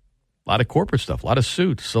corporate stuff, a lot of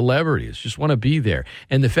suits, celebrities just want to be there.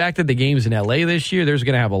 And the fact that the game's in L.A. this year, there's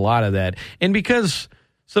going to have a lot of that. And because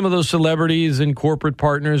some of those celebrities and corporate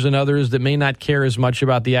partners and others that may not care as much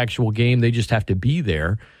about the actual game, they just have to be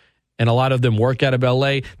there. And a lot of them work out of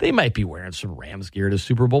L.A. They might be wearing some Rams gear to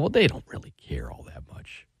Super Bowl, but they don't really care all that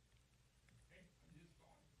much.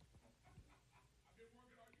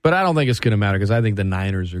 But I don't think it's going to matter because I think the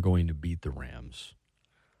Niners are going to beat the Rams.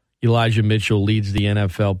 Elijah Mitchell leads the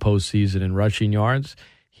NFL postseason in rushing yards.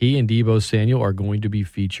 He and Deebo Samuel are going to be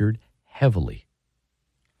featured heavily.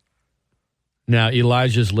 Now,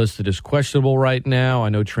 Elijah's listed as questionable right now. I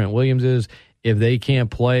know Trent Williams is. if they can't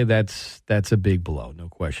play, that's a big blow, no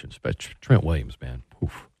questions. But Trent Williams, man,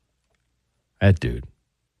 oof. That dude,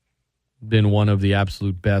 been one of the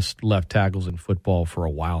absolute best left tackles in football for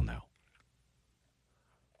a while now.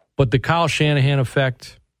 But the Kyle Shanahan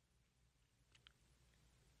effect,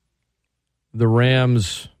 the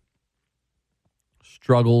Rams'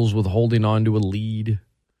 struggles with holding on to a lead,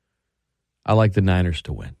 I like the Niners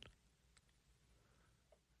to win.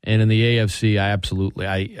 And in the AFC,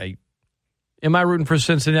 I am I rooting for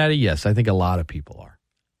Cincinnati? Yes, I think a lot of people are.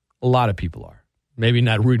 A lot of people are. Maybe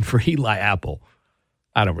not rooting for Eli Apple.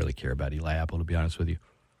 I don't really care about Eli Apple, to be honest with you.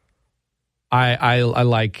 I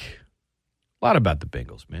like a lot about the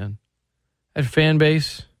Bengals, man. That fan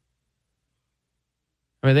base.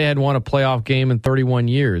 I mean, they had won a playoff game in 31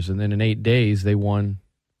 years, and then in 8 days they won,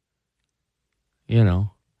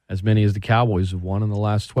 as many as the Cowboys have won in the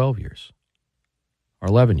last 12 years or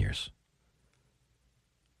 11 years.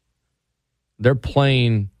 They're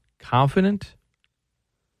playing confident,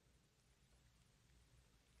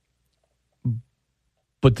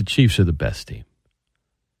 but the Chiefs are the best team.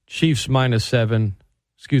 Chiefs -7.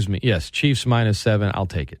 Excuse me. Yes, Chiefs -7. I'll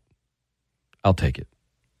take it.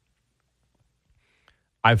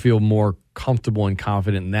 I feel more comfortable and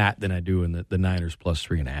confident in that than I do in the Niners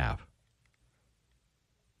 +3.5.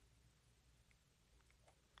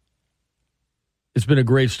 It's been a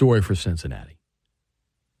great story for Cincinnati.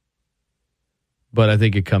 But I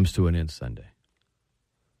think it comes to an end Sunday.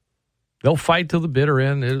 They'll fight till the bitter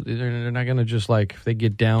end. They're not going to just if they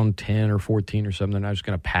get down 10 or 14 or something, they're not just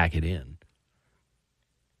going to pack it in.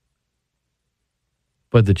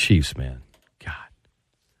 But the Chiefs, man, God,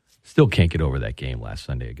 still can't get over that game last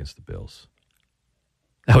Sunday against the Bills.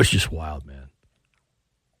 That was just wild, man.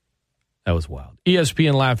 That was wild.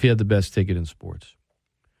 ESPN Lafayette, the best ticket in sports.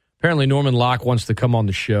 Apparently Norman Locke wants to come on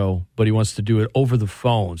the show, but he wants to do it over the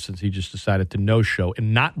phone since he just decided to no-show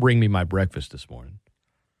and not bring me my breakfast this morning.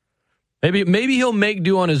 Maybe he'll make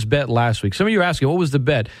do on his bet last week. Some of you are asking, what was the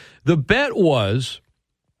bet? The bet was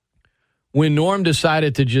when Norm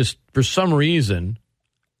decided to just, for some reason,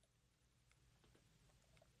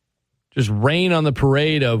 just rain on the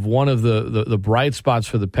parade of one of the bright spots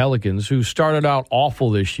for the Pelicans, who started out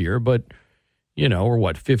awful this year, but, are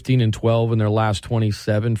 15-12 in their last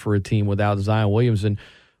 27 for a team without Zion Williams. And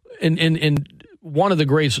one of the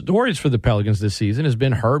great stories for the Pelicans this season has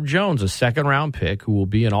been Herb Jones, a second-round pick who will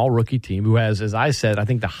be an all-rookie team, who has, as I said, I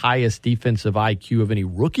think the highest defensive IQ of any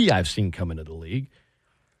rookie I've seen come into the league.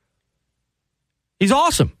 He's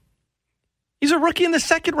awesome. He's a rookie in the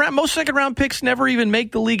second round. Most second-round picks never even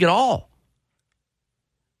make the league at all.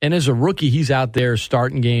 And as a rookie, he's out there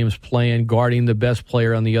starting games, playing, guarding the best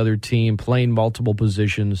player on the other team, playing multiple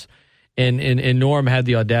positions. And Norm had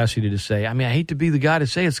the audacity to say, I hate to be the guy to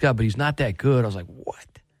say it, Scott, but he's not that good. I was like, what?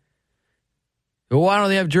 Well, why don't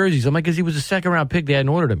they have jerseys? I'm like, because he was a second-round pick. They hadn't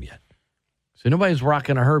ordered him yet. So nobody's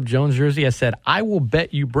rocking a Herb Jones jersey. I said, I will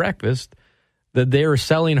bet you breakfast that they are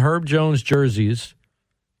selling Herb Jones jerseys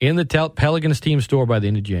in the Pelicans team store by the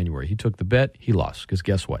end of January. He took the bet. He lost, because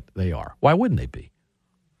guess what? They are. Why wouldn't they be?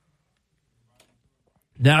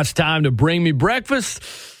 Now it's time to bring me breakfast.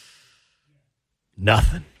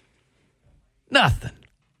 Nothing.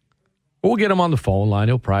 We'll get him on the phone line.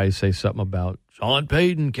 He'll probably say something about Sean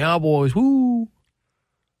Payton, Cowboys. Woo.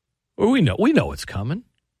 Well, we know it's coming.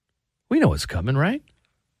 We know it's coming, right?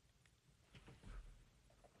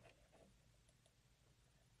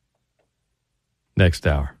 Next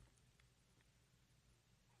hour,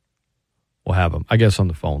 we'll have him, I guess, on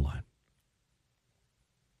the phone line.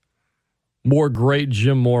 More great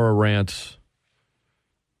Jim Mora rants.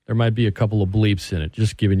 There might be a couple of bleeps in it,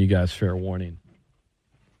 just giving you guys fair warning.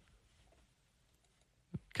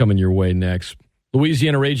 Coming your way next.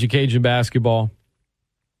 Louisiana Raging Cajun basketball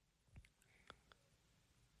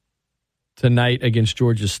tonight against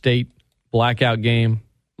Georgia State. Blackout game.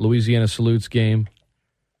 Louisiana salutes game.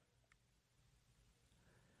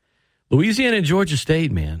 Louisiana and Georgia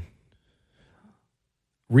State, man.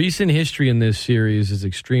 Recent history in this series is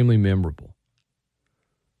extremely memorable.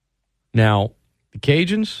 Now, the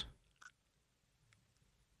Cajuns,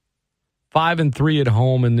 5-3 at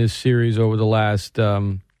home in this series over the last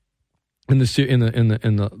in the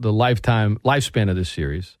lifespan of this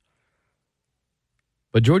series.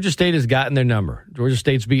 But Georgia State has gotten their number. Georgia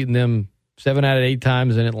State's beaten them 7 out of 8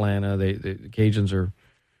 times in Atlanta. The Cajuns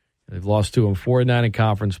they've lost to them 4-9 in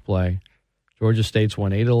conference play. Georgia State's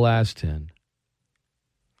won 8 of the last 10.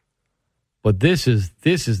 But this is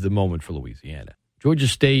the moment for Louisiana. Georgia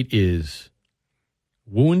State is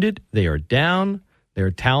wounded. They are down.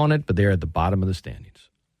 They're talented, but they're at the bottom of the standings.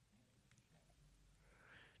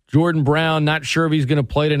 Jordan Brown, not sure if he's going to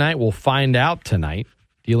play tonight. We'll find out tonight.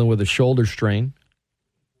 Dealing with a shoulder strain.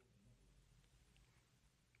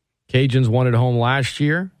 Cajuns won at home last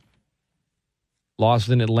year. Lost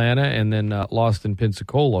in Atlanta and then lost in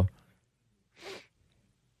Pensacola.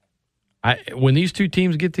 When these two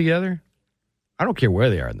teams get together, I don't care where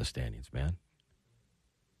they are in the standings, man.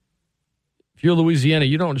 If you're Louisiana,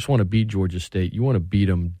 you don't just want to beat Georgia State. You want to beat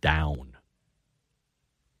them down.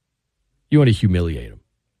 You want to humiliate them.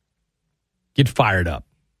 Get fired up.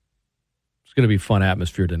 It's going to be a fun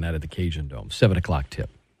atmosphere tonight at the Cajun Dome. 7 o'clock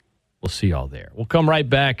tip. We'll see y'all there. We'll come right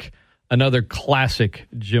back. Another classic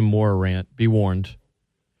Jim Mora rant. Be warned.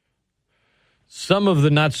 Some of the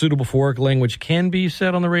not suitable for work language can be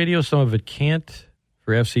said on the radio. Some of it can't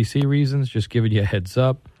for FCC reasons. Just giving you a heads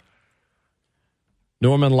up.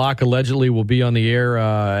 Norman Locke allegedly will be on the air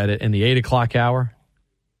in the 8 o'clock hour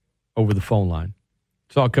over the phone line.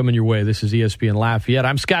 It's all coming your way. This is ESPN Lafayette.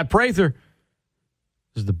 I'm Scott Prather.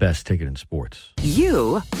 This is the best ticket in sports.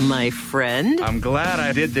 You, my friend. I'm glad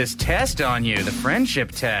I did this test on you, the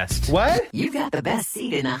friendship test. What? You got the best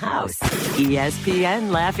seat in the house.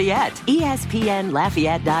 ESPN Lafayette.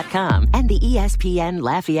 ESPNLafayette.com and the ESPN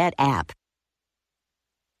Lafayette app.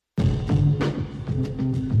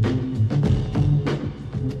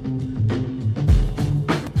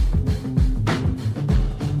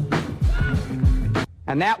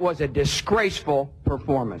 And that was a disgraceful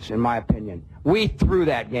performance, in my opinion. We threw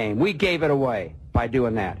that game. We gave it away by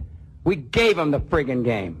doing that. We gave them the friggin'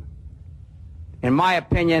 game. In my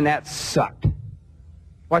opinion, that sucked.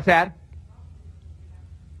 What's that?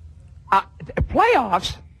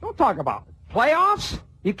 Playoffs? Don't talk about it. Playoffs?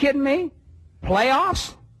 You kidding me?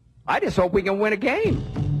 Playoffs? I just hope we can win a game.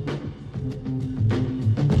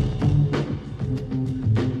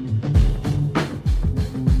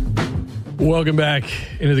 Welcome back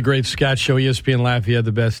into the Great Scott Show. ESPN Lafayette,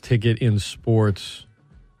 the best ticket in sports.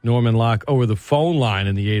 Norman Locke over the phone line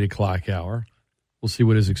in the 8 o'clock hour. We'll see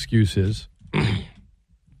what his excuse is.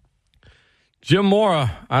 Jim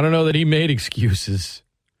Mora, I don't know that he made excuses.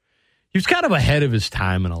 He was kind of ahead of his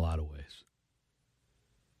time in a lot of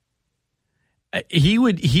ways. He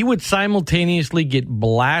would simultaneously get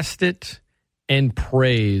blasted and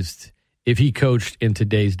praised if he coached in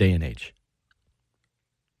today's day and age.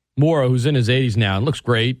 Mora, who's in his 80s now and looks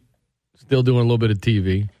great, still doing a little bit of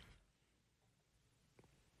TV.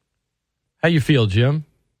 How you feel, Jim?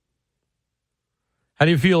 How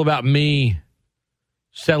do you feel about me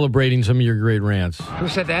celebrating some of your great rants? Who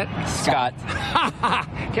said that? Scott.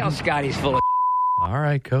 Tell Scott he's full of All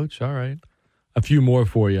right, Coach, all right. A few more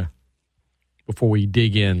for you before we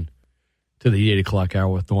dig in to the 8 o'clock hour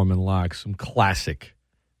with Norman Locke. Some classic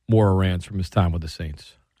Mora rants from his time with the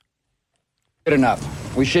Saints. Good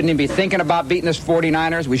enough. We shouldn't even be thinking about beating this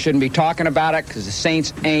 49ers. We shouldn't be talking about it because the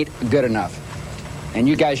Saints ain't good enough. And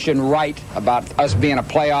you guys shouldn't write about us being a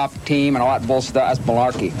playoff team and all that bullshit. That's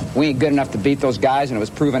malarkey. We ain't good enough to beat those guys, and it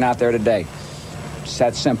was proven out there today. It's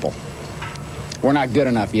that simple. We're not good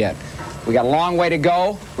enough yet. We got a long way to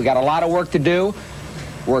go. We got a lot of work to do.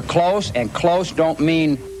 We're close, and close don't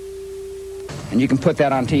mean... And you can put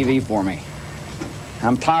that on TV for me.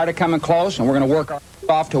 I'm tired of coming close, and we're going to work our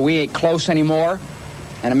off till we ain't close anymore,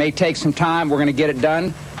 and it may take some time. We're going to get it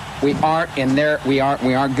done. We aren't in there. We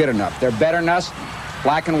aren't good enough. They're better than us.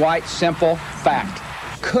 Black and white, simple fact.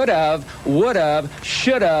 Could have, would have,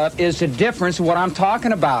 should have is the difference of what I'm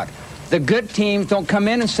talking about. The good teams don't come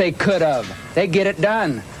in and say could have. They get it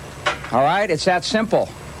done. All right? It's that simple.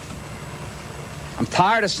 I'm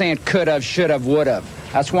tired of saying could have, should have, would have.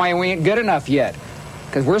 That's why we ain't good enough yet,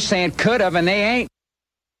 because we're saying could have and they ain't.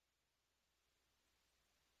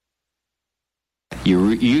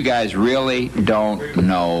 You guys really don't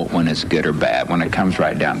know when it's good or bad when it comes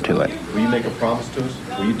right down to it. Will you make a promise to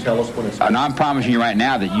us? Will you tell us when it's good? And I'm promising you right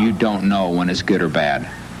now that you don't know when it's good or bad.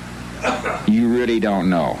 You really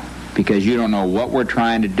don't know, because you don't know what we're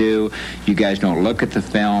trying to do. You guys don't look at the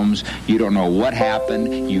films. You don't know what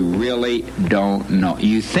happened. You really don't know.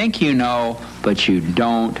 You think you know, but you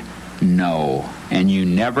don't know. And you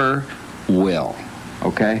never will.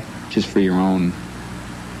 Okay? Just for your own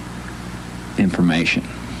information.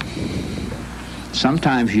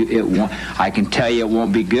 Sometimes I can tell you it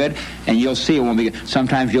won't be good, and you'll see it won't be good.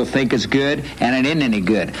 Sometimes you'll think it's good, and it isn't any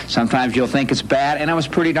good. Sometimes you'll think it's bad, and it was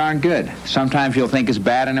pretty darn good. Sometimes you'll think it's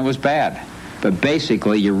bad, and it was bad. But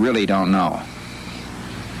basically, you really don't know.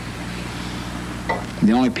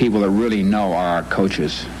 The only people that really know are our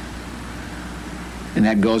coaches. And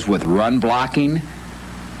that goes with run blocking,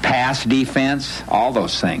 pass defense, all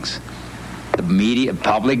those things. The media,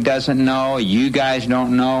 public doesn't know. You guys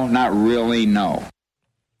don't know. Not really know.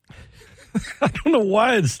 I don't know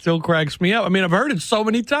why it still cracks me up. I mean, I've heard it so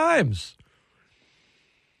many times.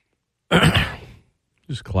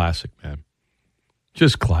 Just classic, man.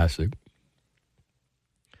 Just classic.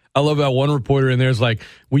 I love how one reporter in there is like,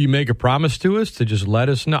 will you make a promise to us to just let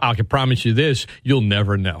us know? I can promise you this, you'll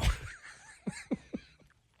never know.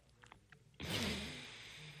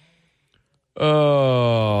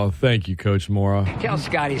 Oh, thank you, Coach Mora. Tell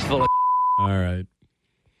Scott he's full of All right.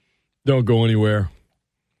 Don't go anywhere.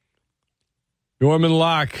 Norman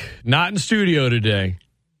Locke, not in studio today.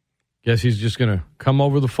 Guess he's just going to come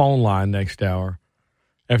over the phone line next hour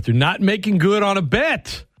after not making good on a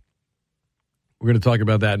bet. We're going to talk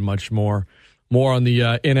about that and much more. More on the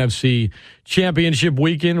NFC Championship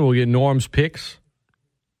weekend. We'll get Norm's picks.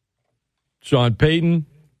 Sean Payton,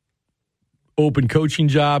 open coaching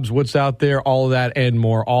jobs, what's out there, all of that and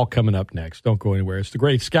more, all coming up next. Don't go anywhere. It's the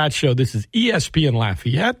Great Scott Show. This is ESPN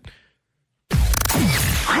Lafayette.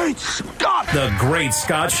 Great Scott! The Great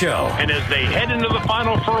Scott Show. And as they head into the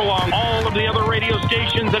final furlong, all of the other radio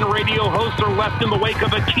stations and radio hosts are left in the wake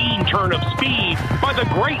of a keen turn of speed by the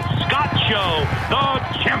Great Scott Show, the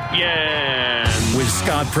champion. With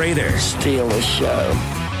Scott Prather. Steal the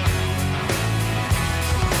show.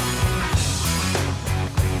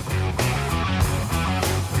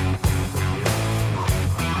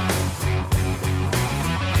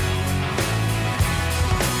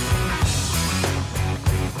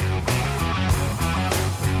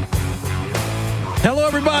 Hello,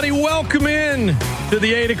 everybody. Welcome in to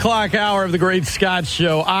the 8 o'clock hour of the Great Scott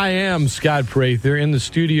Show. I am Scott Prather in the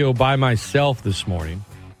studio by myself this morning.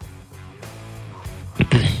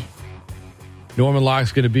 Norman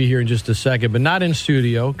Locke's going to be here in just a second, but not in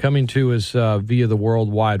studio. Coming to us via the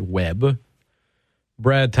World Wide Web.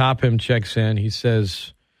 Brad Topham checks in. He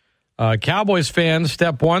says, Cowboys fans,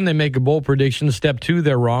 step one, they make a bold prediction. Step two,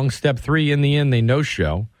 they're wrong. Step three, in the end, they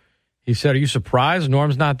no-show. He said, are you surprised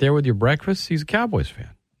Norm's not there with your breakfast? He's a Cowboys fan.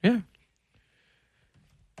 Yeah.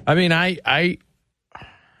 I mean, I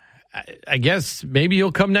guess maybe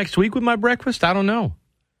he'll come next week with my breakfast. I don't know.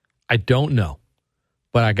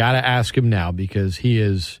 But I got to ask him now because he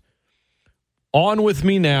is on with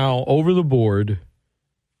me now over the board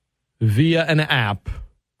via an app.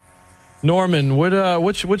 Norman,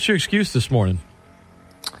 what's your excuse this morning?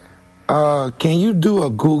 Can you do a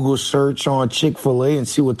Google search on Chick-fil-A and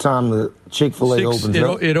see what time the Chick-fil-A opens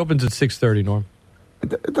up? It opens at 6:30, Norm.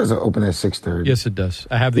 It doesn't open at 6:30. Yes, it does.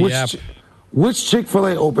 I have the app. Which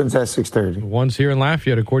Chick-fil-A opens at 6:30? One's here in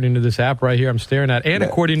Lafayette, according to this app right here I'm staring at, and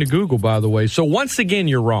according to Google, by the way. So once again,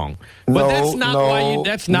 you're wrong. But that's not why you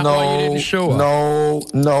didn't show up.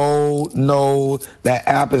 No. That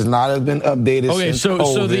app has not been updated since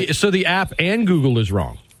COVID. so the app and Google is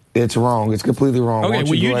wrong. It's wrong. It's completely wrong. Okay,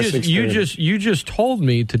 well, you just told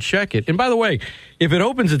me to check it. And by the way, if it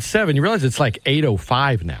opens at 7, you realize it's like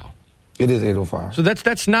 8:05 now. It is 8:05. So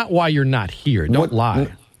that's not why you're not here. Don't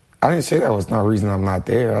lie. I didn't say that was not the reason I'm not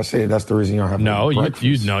there. I said that's the reason you don't have breakfast.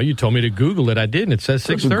 You told me to Google it. I did, and it says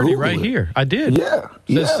 6:30 right here. I did. Yeah.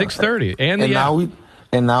 It says 6:30.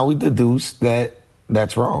 And now we deduce that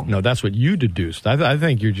that's wrong. No, that's what you deduced. I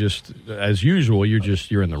think you're just, as usual,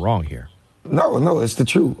 you're in the wrong here. No, it's the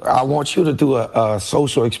truth. I want you to do a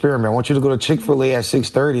social experiment. I want you to go to Chick-fil-A at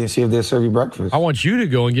 6:30 and see if they'll serve you breakfast. I want you to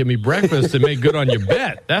go and get me breakfast and make good on your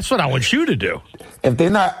bet. That's what I want you to do. If they're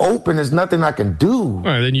not open, there's nothing I can do. All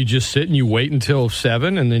right, then you just sit and you wait until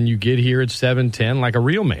 7, and then you get here at 7:10 like a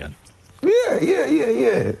real man.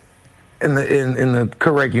 Yeah. In the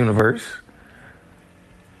correct universe.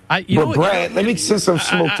 Brad, let me send some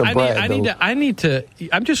smoke to Brad.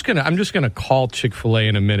 I'm just gonna call Chick-fil-A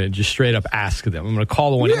in a minute. Just straight up ask them. I'm gonna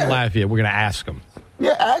call the one in Lafayette. We're gonna ask them.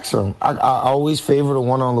 Yeah, ask them. I always favor the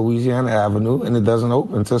one on Louisiana Avenue, and it doesn't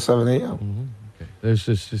open until 7 a.m. Mm-hmm. Okay. There's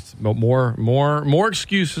just more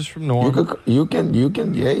excuses from Norm. You can.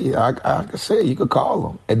 Yeah. I can say you could call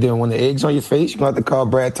them, and then when the egg's on your face, you gonna have to call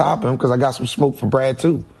Brad Topham because I got some smoke for Brad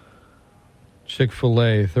too.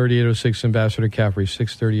 Chick-fil-A, 3806 Ambassador Caffrey,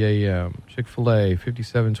 6:30 a.m. Chick-fil-A,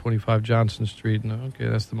 5725 Johnson Street. No, okay,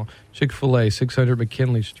 that's the mall. Chick-fil-A, 600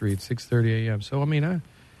 McKinley Street, 6:30 a.m. So, I mean, I'm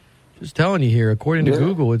just telling you here, according to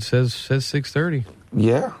Google, it says 6:30.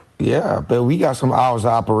 Yeah, but we got some hours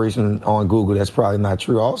of operation on Google. That's probably not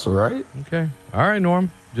true also, right? Okay. All right,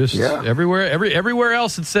 Norm. Just everywhere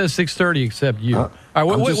else it says 6:30 except you. All right,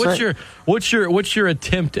 what's your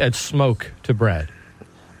attempt at smoke to Brad?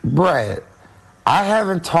 Brad, I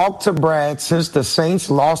haven't talked to Brad since the Saints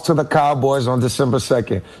lost to the Cowboys on December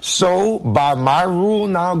 2nd. So, by my rule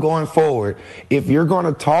now going forward, if you're going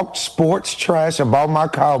to talk sports trash about my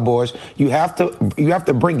Cowboys, you have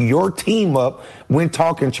to bring your team up when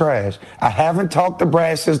talking trash. I haven't talked to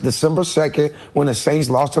Brad since December 2nd when the Saints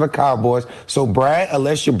lost to the Cowboys. So, Brad,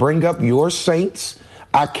 unless you bring up your Saints,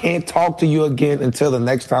 I can't talk to you again until the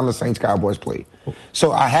next time the Saints-Cowboys play.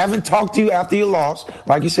 So I haven't talked to you after you lost.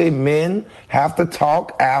 Like you say, men have to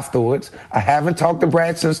talk afterwards. I haven't talked to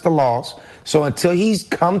Brad since the loss. So until he's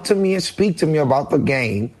come to me and speak to me about the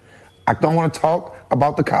game, I don't want to talk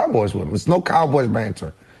about the Cowboys with him. It's no Cowboys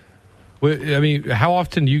banter. Well, I mean, how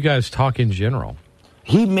often do you guys talk in general?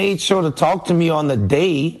 He made sure to talk to me on the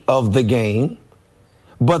day of the game,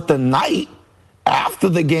 but the night after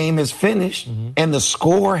the game is finished and the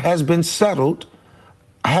score has been settled,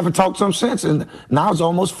 I haven't talked to him since, and now it's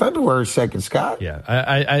almost February 2nd, Scott. Yeah,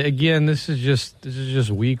 I again, this is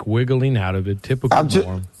just weak wiggling out of it. Typical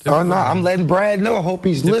norm. I'm letting Brad know. I hope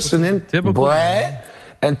he's listening. Brad,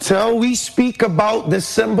 until we speak about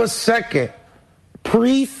December 2nd,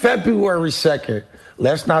 pre-February 2nd,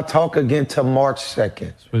 let's not talk again till March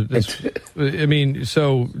 2nd. I mean,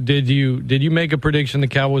 so did you make a prediction the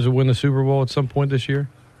Cowboys would win the Super Bowl at some point this year?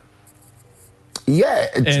 Yeah,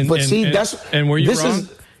 and were you wrong?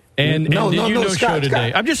 No, Scott,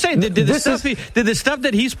 today. I'm just saying, did the stuff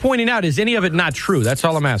that he's pointing out, is any of it not true? That's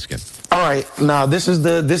all I'm asking. All right, now this is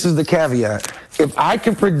the caveat. If I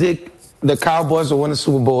can predict the Cowboys will win the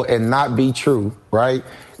Super Bowl and not be true, right?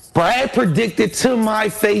 Brad predicted to my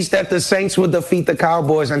face that the Saints would defeat the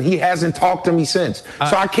Cowboys, and he hasn't talked to me since.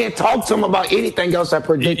 So I can't talk to him about anything else I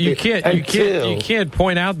predicted. You can't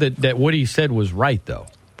point out that what he said was right, though.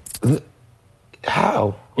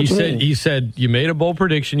 How? He said you made a bold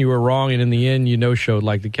prediction, you were wrong, and in the end, you no-showed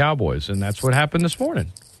like the Cowboys, and that's what happened this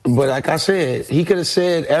morning. But like I said, he could have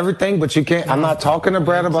said everything, but you can't. I'm not talking to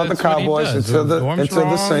Brad about the Cowboys until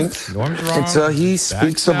the Saints, until he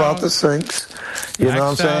speaks about the Saints. You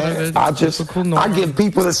know what I'm saying? I give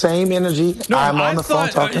people the same energy. I'm on the phone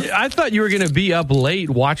talking. I thought you were going to be up late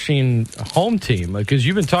watching home team because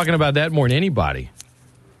you've been talking about that more than anybody.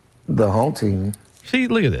 The home team. See,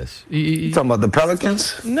 look at this. You talking about the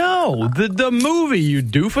Pelicans? No, the movie, you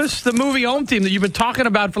doofus. The movie Home Team that you've been talking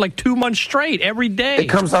about for like 2 months straight, every day. It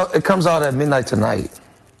comes out at midnight tonight.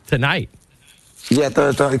 Tonight? Yeah, it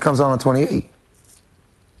comes out on the 28th.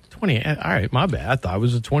 28? All right, my bad. I thought it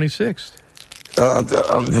was the 26th.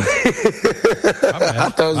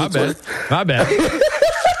 My bad. I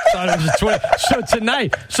thought it was the 20th. So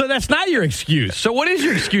tonight. So that's not your excuse. So what is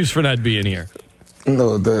your excuse for not being here?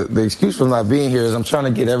 No, the excuse for not being here is I'm trying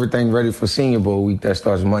to get everything ready for Senior Bowl week that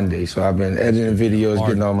starts Monday. So I've been editing videos,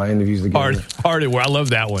 getting all my interviews together. Hard at work. I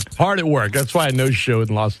love that one. Hard at work. That's why I no-showed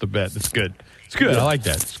and lost the bet. It's good. It's good. Yeah. I like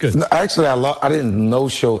that. It's good. No, actually, I didn't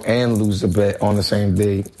no-show and lose the bet on the same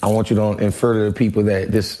day. I want you to infer to the people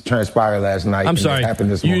that this transpired last night. I'm sorry. It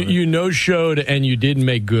happened this morning. You no-showed and you didn't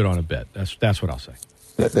make good on a bet. That's what I'll say.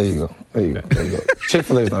 There you go.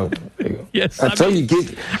 Chick-fil-A's not open. There you go. Yes, I tell you, you're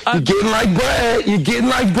getting like Brad. You're getting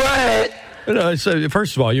like Brad. No, so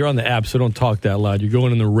first of all, you're on the app, so don't talk that loud. You're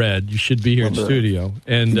going in the red. You should be here in studio.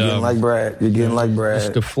 And you're getting like Brad. You're getting like Brad.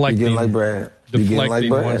 Just deflecting. You're getting like Brad.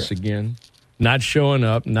 Deflecting once again. Not showing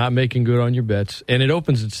up. Not making good on your bets. And it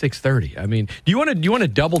opens at 6:30. I mean, do you want to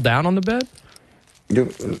double down on the bet?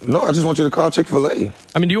 No, I just want you to call Chick-fil-A.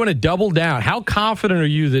 I mean, do you want to double down? How confident are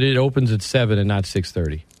you that it opens at 7 and not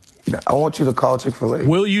 6:30? I want you to call Chick-fil-A.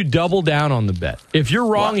 Will you double down on the bet? If you're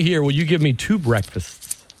wrong here, will you give me 2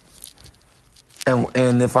 breakfasts?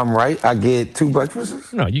 And if I'm right, I get 2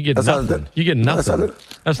 breakfasts? No, you get nothing. You get nothing.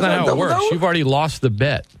 That's not how it works. You've already lost the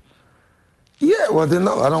bet. Yeah, well, then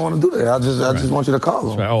no, I don't want to do that. I just want you to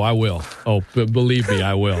call them. Right. Oh, I will. Oh, believe me,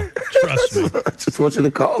 I will. Trust me. I just want you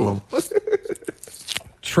to call them.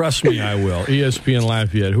 Trust me, I will. ESPN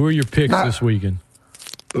Lafayette. Who are your picks this weekend?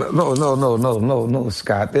 No,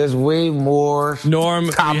 Scott. There's way more. Norm,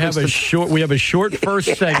 we have a short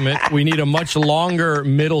first segment. We need a much longer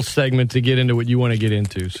middle segment to get into what you want to get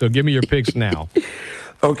into. So give me your picks now.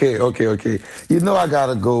 Okay. You know I got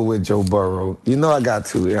to go with Joe Burrow. You know I got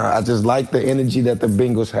to. I just like the energy that the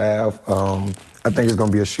Bengals have. I think it's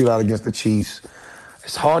going to be a shootout against the Chiefs.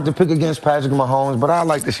 It's hard to pick against Patrick Mahomes, but I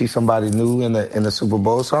like to see somebody new in the Super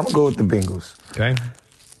Bowl, so I'm going to go with the Bengals. Okay.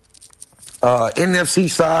 NFC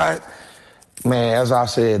side, Man, as I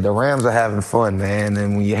said, the Rams are having fun, man.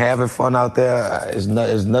 And when you're having fun out there, it's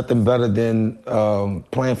nothing better than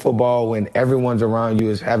playing football when everyone's around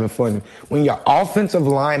you is having fun. When your offensive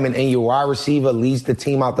lineman and your wide receiver leads the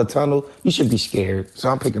team out the tunnel, you should be scared. So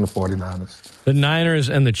I'm picking the 49ers. The Niners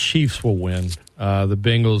and the Chiefs will win. The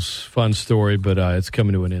Bengals, fun story, but it's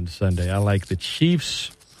coming to an end Sunday. I like the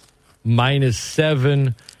Chiefs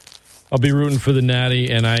 -7. I'll be rooting for the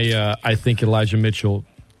Natty, and I think Elijah Mitchell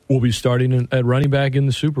will be starting at running back in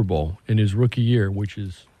the Super Bowl in his rookie year, which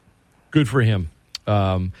is good for him.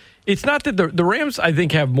 It's not that the Rams, I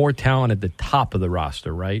think, have more talent at the top of the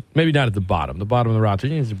roster, right? Maybe not at the bottom. The bottom of the roster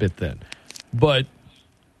is a bit thin. But,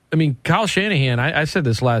 I mean, Kyle Shanahan, I said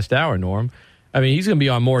this last hour, Norm. I mean, he's going to be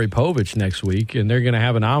on Maury Povich next week, and they're going to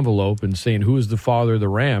have an envelope and saying, who is the father of the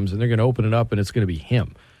Rams? And they're going to open it up, and it's going to be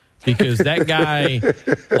him. Because that guy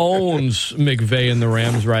owns McVay and the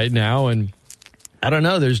Rams right now, and I don't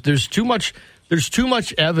know. There's too much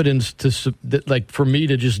evidence for me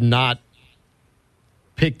to just not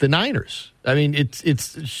pick the Niners. I mean,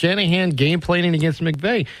 it's Shanahan game planning against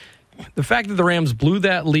McVay. The fact that the Rams blew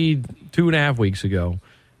that lead 2.5 weeks ago,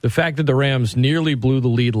 the fact that the Rams nearly blew the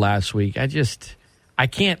lead last week, I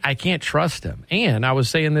can't trust them. And I was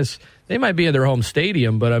saying this, they might be in their home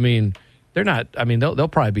stadium, but I mean, they're not. I mean, they'll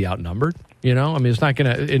probably be outnumbered. You know, I mean, it's not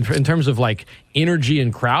going to, in terms of like energy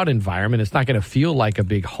and crowd environment, it's not going to feel like a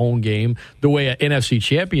big home game the way an NFC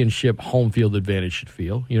Championship home field advantage should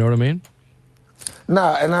feel. You know what I mean?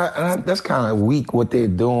 No, and that's kind of weak what they're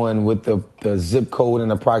doing with the zip code and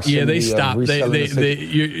the proximity. Yeah, they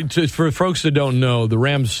stopped. For folks that don't know, the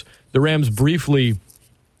Rams briefly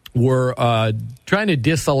were trying to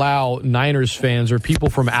disallow Niners fans or people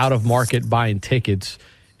from out of market buying tickets,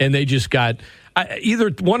 and they just got. Either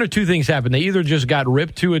one or two things happened. They either just got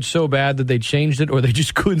ripped to it so bad that they changed it, or they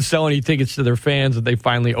just couldn't sell any tickets to their fans that they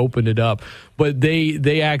finally opened it up. But they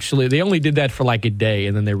only did that for like a day,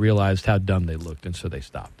 and then they realized how dumb they looked, and so they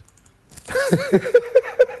stopped.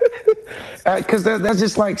 Because that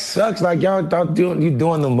just like sucks. Like y'all you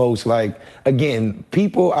doing the most. Like again,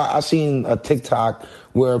 people. I seen a TikTok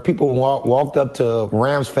where people walked up to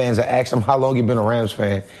Rams fans and asked them how long you been a Rams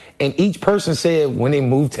fan, and each person said when they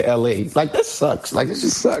moved to LA. Like that sucks. Like it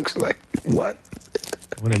just sucks. Like what?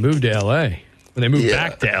 When they moved to LA. When they moved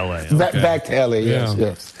back to LA. Okay. Back to LA. Yes.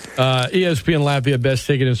 ESPN Lafayette, best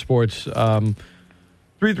ticket in sports.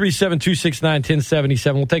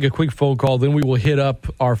 337-269-1077. We'll take a quick phone call, then we will hit up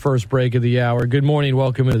our first break of the hour. Good morning.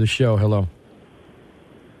 Welcome into the show. Hello.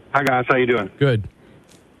 Hi, guys. How you doing? Good.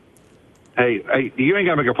 Hey, you ain't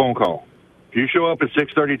got to make a phone call. If you show up at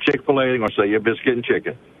 6:30 Chick-fil-A, they're going to say you're biscuit and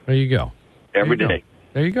chicken. There you go. Every day.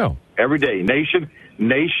 There you go. Every day.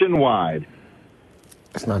 Nationwide.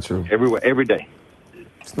 It's not true. Every day.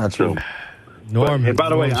 It's not true. Norm. And by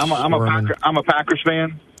the way, I'm a Packers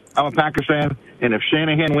fan. I'm a Packers fan, and if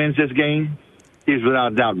Shanahan wins this game, he's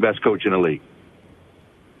without a doubt the best coach in the league.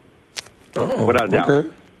 Without a doubt. Okay.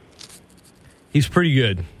 He's pretty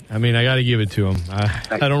good. I mean, I got to give it to him.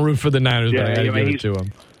 I don't root for the Niners, but I got to give it to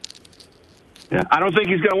him. Yeah, I don't think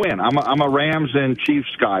he's going to win. I'm a Rams and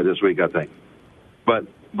Chiefs guy this week, I think. But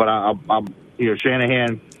I'm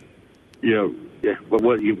Shanahan.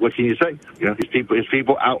 What can you say? His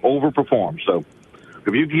people out overperform. So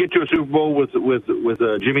if you can get to a Super Bowl with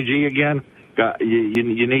Jimmy G again,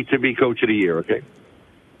 you need to be coach of the year. Okay.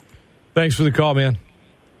 Thanks for the call, man.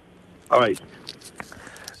 All right.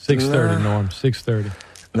 6:30, Norm. 6:30.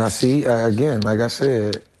 Now, see, again, like I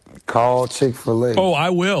said, call Chick-fil-A. Oh, I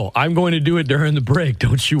will. I'm going to do it during the break.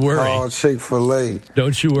 Don't you worry. Call Chick-fil-A.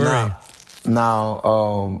 Don't you worry.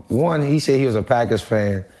 Now, one, he said he was a Packers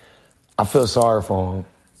fan. I feel sorry for him.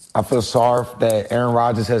 I feel sorry that Aaron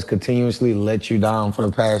Rodgers has continuously let you down for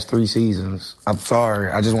the past 3 seasons. I'm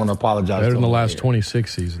sorry. I just want to apologize to him. Better than the last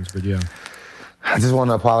 26 seasons, but yeah. I just want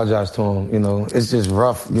to apologize to him. It's just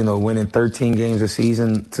rough, winning 13 games a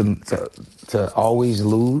season to always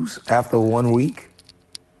lose after 1 week.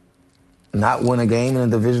 Not win a game in a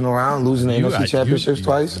divisional round, losing the NFC Championships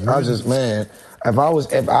twice. If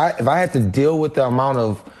I had to deal with the amount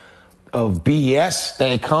of BS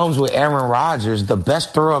that comes with Aaron Rodgers, the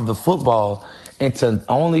best thrower of the football, and to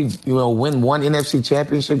only win one NFC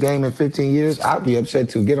Championship game in 15 years, I'd be upset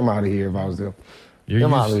too. Get him out of here if I was there.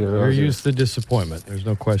 You're used to disappointment. There's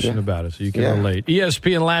no question about it, so you can relate.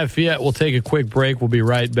 ESPN Lafayette, we'll take a quick break. We'll be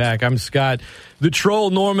right back. I'm Scott. The troll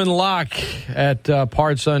Norman Locke at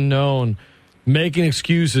Parts Unknown, making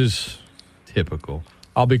excuses. Typical.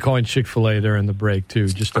 I'll be calling Chick-fil-A during the break, too,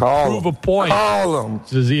 just to prove a point. Call them.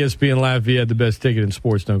 This is ESPN Lafayette, the best ticket in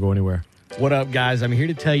sports. Don't go anywhere. What up, guys? I'm here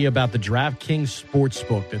to tell you about the DraftKings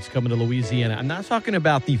Sportsbook that's coming to Louisiana. I'm not talking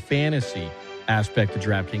about the fantasy aspect of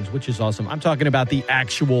DraftKings, which is awesome. I'm talking about the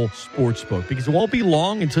actual sportsbook, because it won't be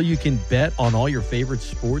long until you can bet on all your favorite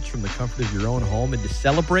sports from the comfort of your own home. And to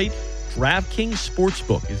celebrate, DraftKings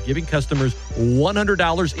Sportsbook is giving customers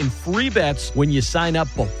 $100 in free bets when you sign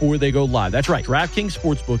up before they go live. That's right. DraftKings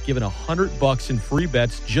Sportsbook giving $100 in free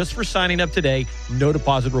bets just for signing up today. No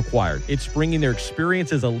deposit required. It's bringing their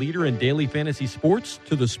experience as a leader in daily fantasy sports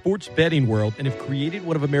to the sports betting world, and have created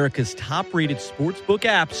one of America's top-rated sportsbook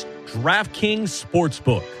apps, DraftKings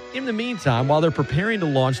Sportsbook. In the meantime, while they're preparing to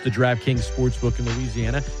launch the DraftKings Sportsbook in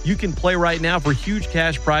Louisiana, you can play right now for huge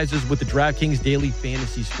cash prizes with the DraftKings Daily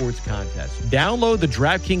Fantasy Sports Contest. Download the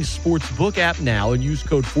DraftKings Sportsbook app now and use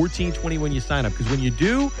code 1420 when you sign up, because when you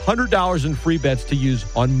do, $100 in free bets to use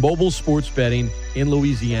on mobile sports betting in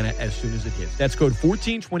Louisiana as soon as it hits. That's code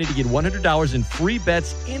 1420 to get $100 in free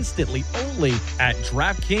bets instantly, only at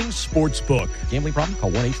DraftKings Sportsbook. Gambling problem?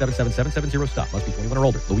 Call 1-877-770-STOP. Must be 21 or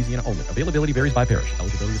older. Louisiana only. Availability varies by parish.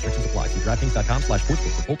 Eligibility restrictions apply. See DraftKings.com/sportsbook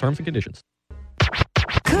for full terms and conditions.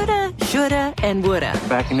 Coulda, shoulda, and woulda.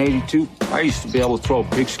 Back in 82, I used to be able to throw a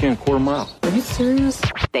pigskin quarter mile. Are you serious?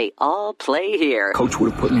 They all play here. Coach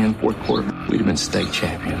would have put me in fourth quarter. We'd have been state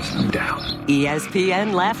champions, no doubt.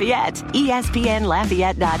 ESPN Lafayette,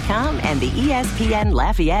 ESPNLafayette.com, and the ESPN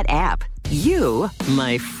Lafayette app. You,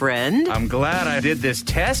 my friend. I'm glad I did this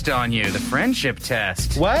test on you, the friendship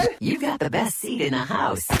test. What? You got the best seat in the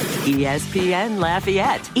house. ESPN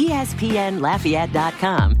Lafayette,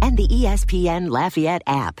 ESPNLafayette.com, and the ESPN Lafayette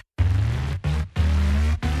app.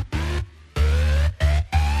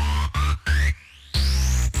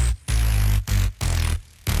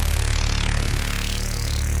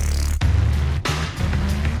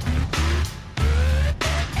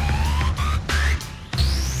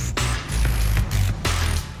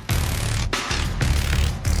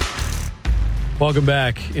 Welcome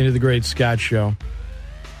back into the Great Scott Show.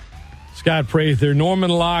 Scott Prather, Norman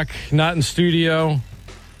Locke, not in studio,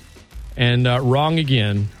 and wrong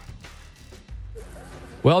again.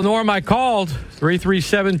 Well, Norm, I called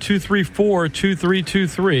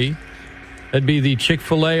 337-234-2323. That'd be the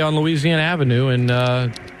Chick-fil-A on Louisiana Avenue, and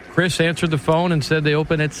Chris answered the phone and said they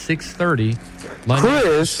open at 6:30 Monday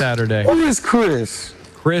to Saturday. Who is Chris?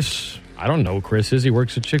 Chris, I don't know who Chris is. He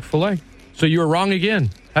works at Chick-fil-A. So you were wrong again.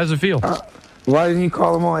 How's it feel? Why didn't you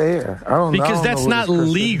call him on air? I don't know. Because that's not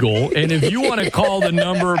legal, and if you want to call the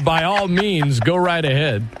number, by all means, go right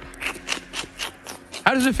ahead.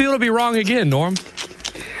 How does it feel to be wrong again, Norm?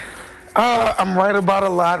 I'm right about a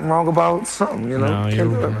lot and wrong about something, you know. No, you're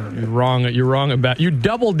wrong. You're wrong about. You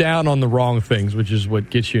double down on the wrong things, which is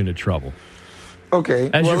what gets you into trouble. Okay.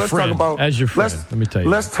 As well, your let's friend. talk about. As your friend. Let me tell you.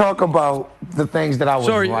 Let's talk about the things that I was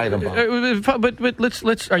right about. But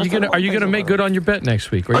let's. Are you gonna make good on your bet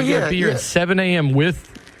next week? Are you gonna be here at 7 a.m. with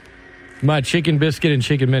my chicken biscuit and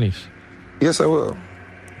chicken minis? Yes, I will.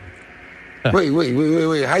 Wait.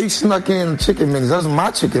 How you snuck in chicken minis? Those are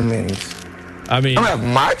my chicken minis. I mean, I have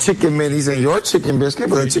my chicken minis and your chicken biscuit,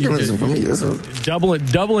 but the chicken minis are for me.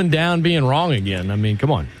 Doubling down, being wrong again. I mean,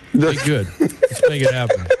 come on, make good. Let's make it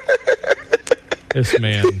happen. This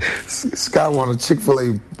man, Scott wanted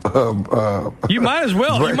Chick-fil-A. You might as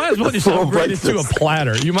well. You might as well just upgrade it to a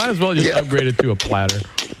platter. You might as well just upgrade it to a platter.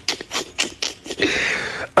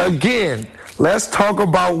 Again, let's talk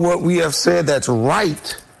about what we have said that's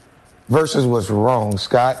right versus what's wrong,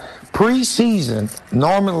 Scott. Preseason,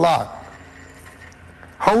 Norman Locke,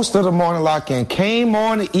 host of the Morning Lock-In, came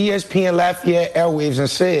on the ESPN Lafayette airwaves and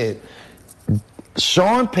said,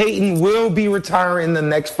 Sean Payton will be retiring in the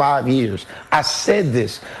next 5 years. I said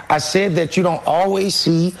this. I said that you don't always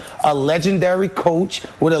see a legendary coach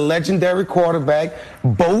with a legendary quarterback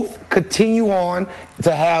both continue on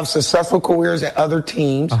to have successful careers at other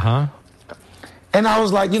teams. And I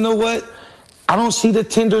was like, you know what? I don't see the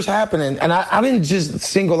tenders happening. And I didn't just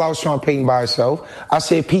single out Sean Payton by himself. I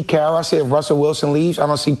said Pete Carroll. I said if Russell Wilson leaves, I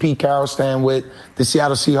don't see Pete Carroll staying with the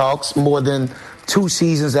Seattle Seahawks more than 2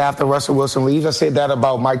 seasons after Russell Wilson leaves. I said that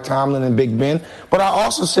about Mike Tomlin and Big Ben. But I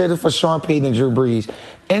also said it for Sean Payton and Drew Brees.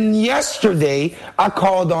 And yesterday, I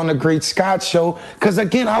called on the Great Scott Show because,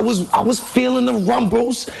 again, I was feeling the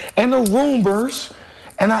rumbles and the rumors.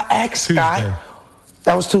 And I asked Scott.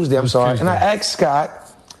 That was Tuesday, I'm sorry. And I asked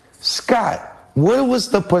Scott, what was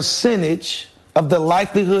the percentage of the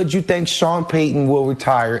likelihood you think Sean Payton will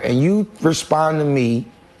retire? And you respond to me,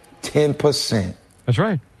 10%. That's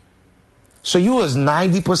right. So you was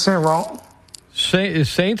 90% wrong?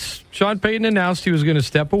 Saints, Sean Payton announced he was going to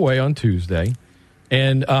step away on Tuesday.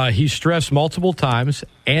 And he stressed multiple times,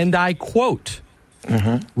 and I quote,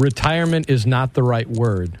 retirement is not the right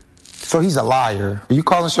word. So he's a liar. Are you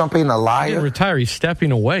calling Sean Payton a liar? He didn't retire. He's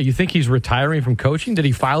stepping away. You think he's retiring from coaching? Did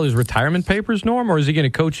he file his retirement papers, Norm, or is he going to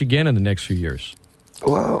coach again in the next few years?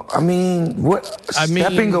 Well, I mean,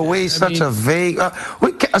 stepping away is such a vague.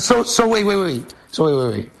 Wait.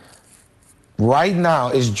 Right now,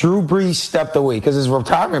 is Drew Brees stepped away because his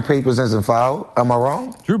retirement papers isn't filed? Am I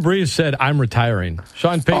wrong? Drew Brees said, "I'm retiring."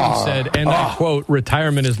 Sean Payton said, and I quote,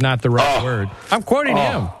 "Retirement is not the right word." I'm quoting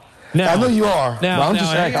him. Now, I know you are.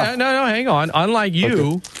 Hang on. Unlike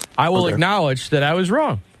you, I will acknowledge that I was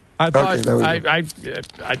wrong. I thought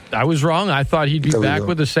I was wrong. I thought he'd be back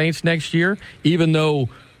with the Saints next year, even though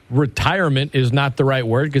retirement is not the right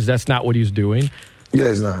word because that's not what he's doing. Yeah,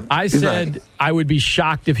 it's not. I said I would be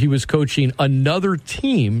shocked if he was coaching another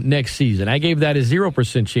team next season. I gave that a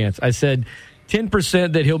 0% chance. I said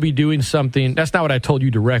 10% that he'll be doing something. That's not what I told you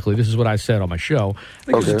directly. This is what I said on my show. I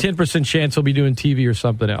think there's a 10% chance he'll be doing TV or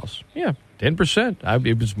something else. Yeah, 10%.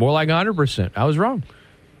 It was more like 100%. I was wrong.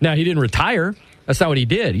 Now, he didn't retire. That's not what he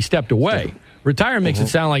did. He stepped away. Retire makes it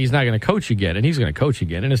sound like he's not going to coach again, and he's going to coach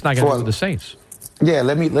again, and it's not going to be with the Saints. Yeah,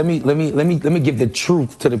 let me give the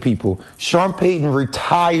truth to the people. Sean Payton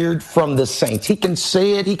retired from the Saints. He can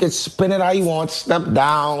say it, he can spin it how he wants, step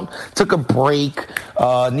down, took a break,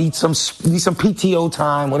 need some PTO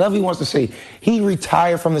time, whatever he wants to say. He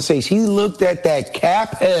retired from the Saints. He looked at that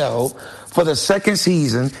cap hell for the second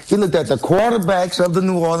season. He looked at the quarterbacks of the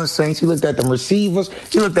New Orleans Saints. He looked at the receivers.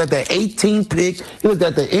 He looked at the 18th pick. He looked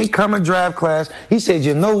at the incoming draft class. He said,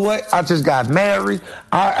 you know what? I just got married.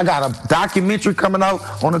 I got a documentary coming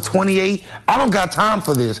out on the 28th. I don't got time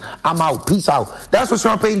for this. I'm out. Peace out. That's what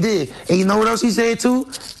Sean Payton did. And you know what else he said too?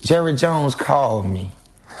 Jerry Jones called me.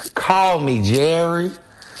 Call me, Jerry.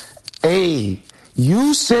 Hey,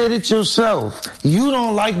 you said it yourself. You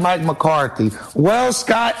don't like Mike McCarthy. Well,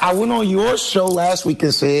 Scott, I went on your show last week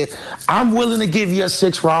and said, I'm willing to give you a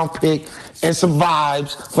 6th-round pick and some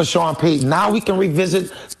vibes for Sean Payton. Now we can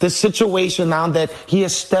revisit the situation now that he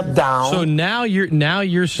has stepped down. So now you're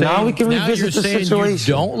saying now we can revisit the situation.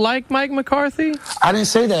 You don't like Mike McCarthy? I didn't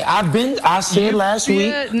say that. I said last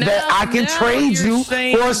week that I can trade you for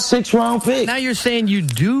a 6th-round pick. Now you're saying you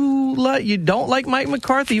don't like Mike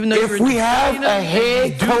McCarthy, even though if we have a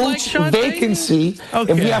head coach vacancy,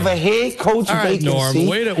 if we have a head coach vacancy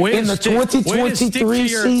in the 2023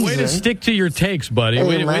 season, way to stick to your takes, buddy.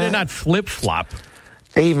 Way to not flip-flop.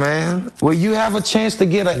 Hey, man, when you have a chance to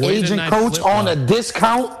get an agent coach on a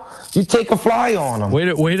discount, you take a fly on him. Way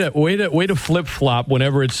to flip-flop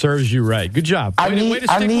whenever it serves you right. Good job. Way to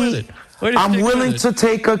stick with it. I'm willing to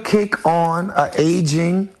take a kick on an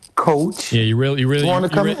aging coach. Yeah, you ready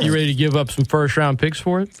to give up some first-round picks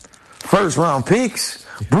for it? First-round picks?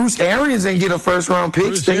 Bruce Arians didn't get a first-round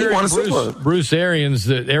pick. Bruce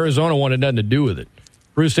Arians, Arizona wanted nothing to do with it.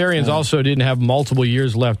 Bruce Arians also didn't have multiple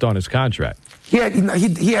years left on his contract. He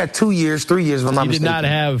had 2 years, 3 years, if I'm not mistaken. He did not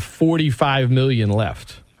have $45 million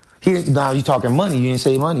left. Now you're talking money. You didn't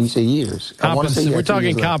say money. You say years. We're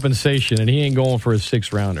talking compensation, and he ain't going for a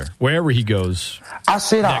 6th-rounder. Wherever he goes. I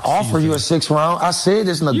said I offer you a 6th round. I said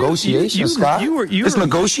it's negotiation, Scott. It's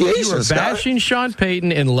negotiation, You were bashing Sean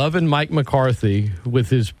Payton and loving Mike McCarthy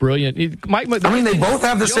with his brilliant. They both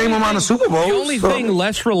have the same amount of Super Bowls. The only thing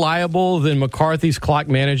less reliable than McCarthy's clock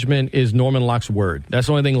management is Norman Locke's word. That's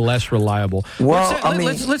the only thing less reliable. Well,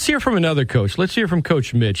 let's hear from another coach. Let's hear from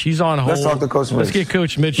Coach Mitch. He's on hold. Let's talk to Coach Mitch. Let's get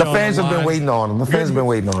Coach Mitch on. The fans have been waiting on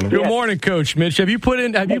him. Good morning, Coach Mitch. Have you put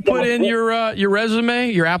in your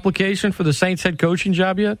resume, your application for the Saints head coaching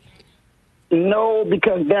job yet? No,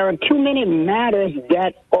 because there are too many matters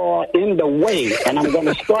that are in the way, and I'm going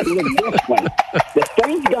to start with this one. The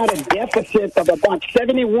Saints got a deficit of about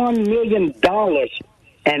 $71 million,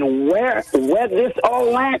 and where this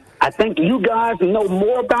all at, I think you guys know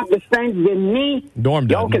more about the Saints than me. Norm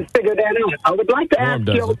doesn't. Y'all can figure that out. I would like to ask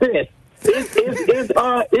you this. Is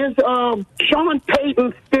Sean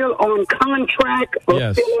Payton still on contract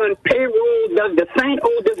or still on payroll? Does the Saints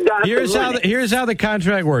owe this guy? Here's how the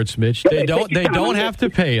contract works, Mitch. They don't have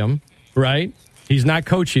to pay him, right? He's not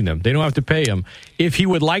coaching them. They don't have to pay him. If he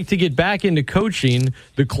would like to get back into coaching,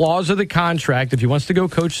 the clause of the contract, if he wants to go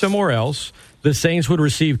coach somewhere else, the Saints would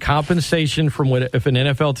receive compensation from if an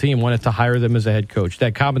NFL team wanted to hire them as a head coach.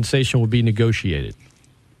 That compensation would be negotiated.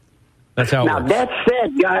 That's how it works. That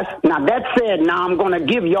said, guys, now I'm going to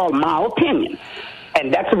give y'all my opinion.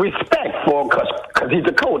 And that's respectful because he's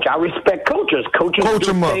a coach. I respect coaches. Coaches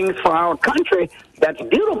do things for our country that's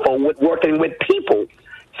beautiful with working with people.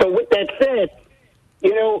 So with that said,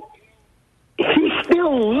 he's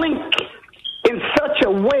still linked in such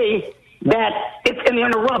a way that it's an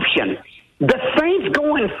interruption. The Saints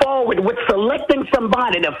going forward with selecting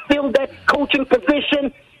somebody to fill that coaching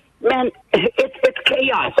position, man, it's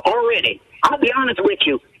chaos already. I'll be honest with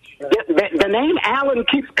you. The name Allen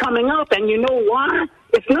keeps coming up, and you know why?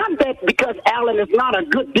 It's not that because Allen is not a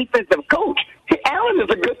good defensive coach. Allen is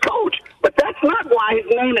a good coach, but that's not why his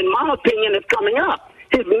name, in my opinion, is coming up.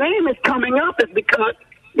 His name is coming up is because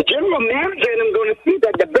the general manager and I'm going to see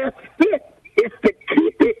that the best fit is to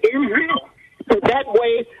keep it in-house. So that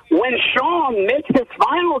way, when Sean makes his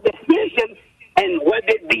final decision, and whether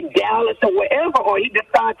it be Dallas or wherever, or he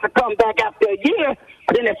decides to come back after a year,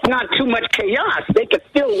 then it's not too much chaos. They can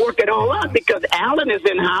still work it all out because Allen is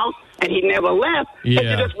in-house, and he never left. Yeah. They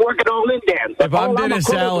can just work it all in there. If I'm Dennis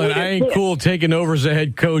Allen, I ain't cool taking over as a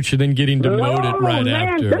head coach and then getting demoted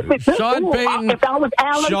after.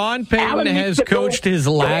 Sean Payton has coached his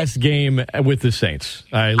last game with the Saints.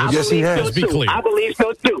 All right, let's be clear. I believe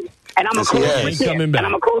so, too. And I'm a close with this. And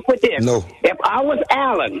I'm a close with this. No. If I was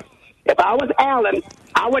Allen,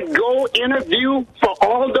 I would go interview for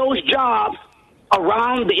all those jobs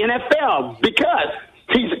around the NFL because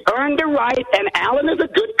he's earned the right, and Allen is a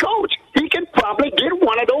good coach. He can probably get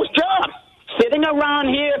one of those jobs. Sitting around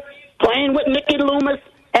here playing with Mickey Loomis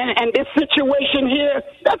and this situation here,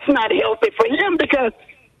 that's not healthy for him because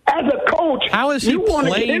as a coach, how is he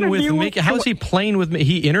playing with Mickey? How is he playing with me?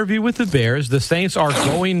 He interviewed with the Bears. The Saints are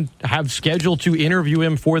going to have scheduled to interview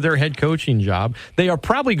him for their head coaching job. They are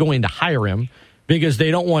probably going to hire him because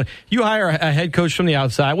they don't want you hire a head coach from the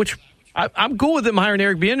outside, which I'm cool with them hiring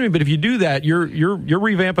Eric Bieniemy. But if you do that, you're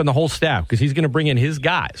revamping the whole staff because he's going to bring in his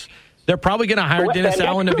guys. They're probably going to hire Dennis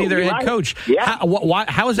Allen to be their head coach. Yeah.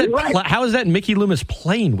 How is that? How is that Mickey Loomis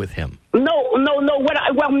playing with him? No.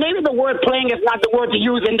 Well, maybe the word playing is not the word to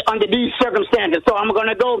use under these circumstances. So I'm going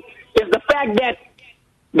to go is the fact that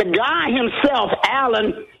the guy himself,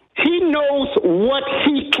 Allen, he knows what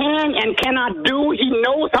he can and cannot do. He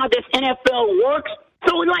knows how this NFL works.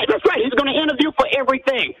 So, that's right. He's going to interview for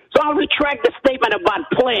everything. So I'll retract the statement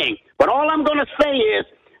about playing. But all I'm going to say is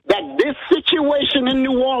that this situation in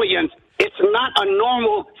New Orleans, it's not a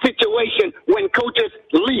normal situation when coaches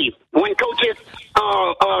leave, when coaches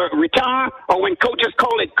retire, or when coaches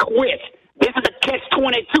call it quits. This is a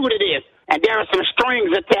catch-22 to this, and there are some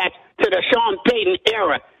strings attached to the Sean Payton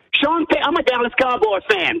era. Sean Payton, I'm a Dallas Cowboys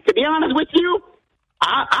fan. To be honest with you,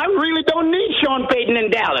 I really don't need Sean Payton in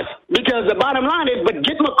Dallas because the bottom line is, but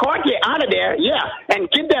get McCarthy out of there, and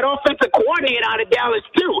get that offensive coordinator out of Dallas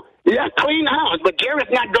too. Yeah, clean house, but Jerry's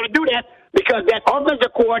not going to do that because that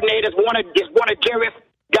offensive coordinator is one of Jerry's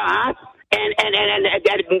guys, and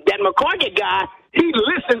that McCarthy guy, he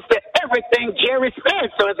listens to everything Jerry says.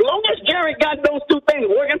 So as long as Jerry got those two things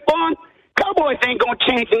working for him, Cowboys ain't going to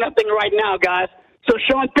change nothing right now, guys. So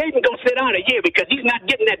Sean Payton going to sit out a year because he's not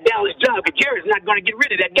getting that Dallas job, because Jerry's not going to get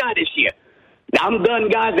rid of that guy this year. I'm done,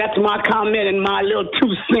 guys. That's my comment and my little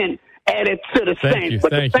 2 cents added to the Saints.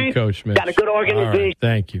 But Thank the Saints you, Coach Mitch. got a good organization. All right,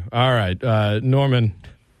 thank you. All right, Norman,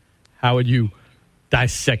 how would you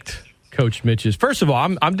dissect Coach Mitch's? First of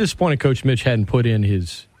all, I'm disappointed Coach Mitch hadn't put in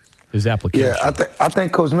his application. Yeah, I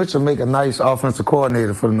think Coach Mitch will make a nice offensive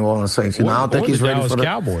coordinator for the New Orleans Saints. I don't think he's ready for the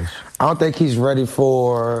Cowboys. I don't think he's ready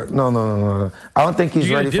for no. I don't think he's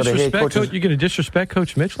ready for the head coach. You're going to disrespect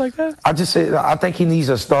Coach Mitch like that? I think he needs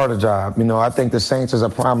a starter job. I think the Saints is a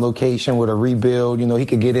prime location with a rebuild. He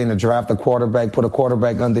could get in and draft a quarterback, put a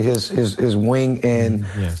quarterback under his wing, and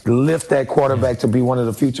lift that quarterback to be one of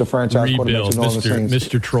the future franchise quarterbacks of the New Orleans Saints.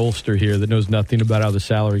 Mr. Trollster here that knows nothing about how the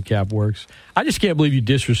salary cap works. I just can't believe you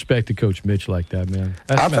disrespected Coach Mitch like that, man.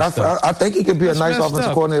 I think he could be a nice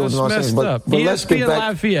offensive coordinator with the New Orleans Saints. But let's get back.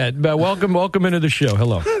 Lafayette. Welcome into the show.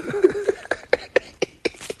 Hello. Good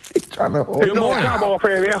morning. Cowboy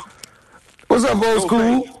fan, yeah. What's up, old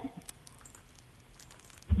school?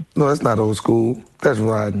 No, that's not old school. That's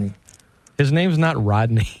Rodney. His name's not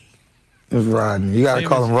Rodney. It's Rodney. You got to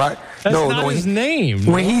call him Rodney. That's not his name.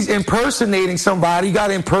 When he's impersonating somebody, you got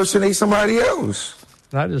to impersonate somebody else.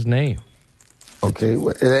 Not his name. Okay,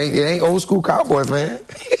 it ain't old school Cowboy fan.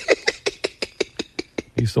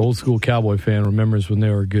 He's the old school Cowboy fan remembers when they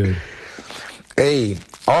were good. Hey,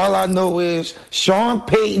 all I know is Sean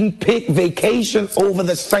Payton picked vacation over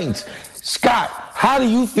the Saints. Scott, how do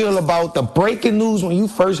you feel about the breaking news when you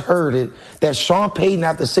first heard it that Sean Payton,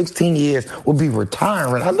 after 16 years, would be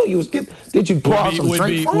retiring? I know you was did you pour out some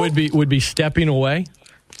drink for him? Would be stepping away?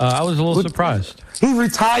 I was a little surprised. He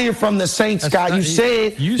retired from the Saints, Scott. You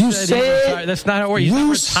said that's not how it works. He's not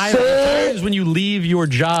retired. Retired is when you leave your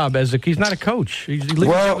job he's not a coach. He's leaving his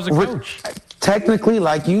job as a coach. Technically,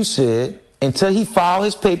 like you said, until he filed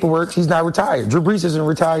his paperwork, he's not retired. Drew Brees isn't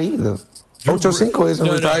retired either. Ocho Cinco isn't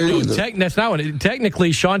retired either. That's not what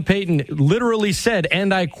technically, Sean Payton literally said,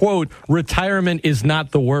 and I quote, retirement is not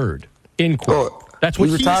the word, end quote. That's what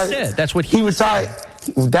he said. That's what he retired.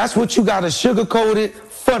 That's what you got to sugarcoat it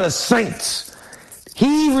for the Saints.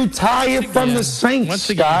 He retired from the Saints, once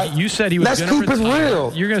again, Scott. You said he was Let's going to keep retire. it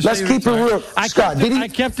real. You're going to Let's keep it real. Scott, did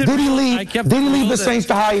he leave the Saints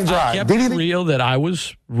to high and dry? I kept it real that I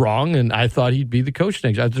was wrong, and I thought he'd be the coach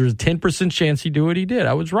next. There's a 10% chance he'd do what he did.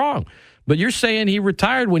 I was wrong. But you're saying he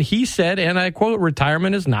retired when he said, and I quote,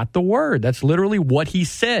 retirement is not the word. That's literally what he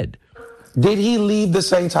said. Did he leave the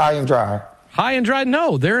Saints high and dry? High and dry?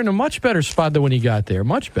 No, they're in a much better spot than when he got there.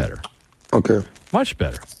 Much better. Okay. Much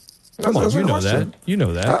better. Come on, you know that. You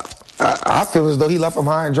know that. I feel as though he left him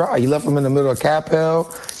high and dry. He left him in the middle of cap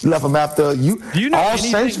hell. He left him after you. Do you know all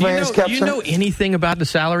Saints fans kept saying. Do you know anything about the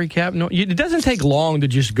salary cap? No, it doesn't take long to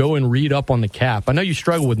just go and read up on the cap. I know you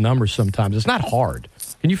struggle with numbers sometimes. It's not hard.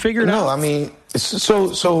 Can you figure it out? No, I mean,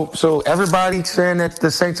 so everybody saying that the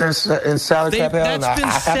Saints are in salary cap hell. That's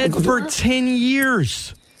been said for 10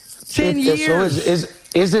 years. 10 years. So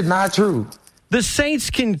is it not true? The Saints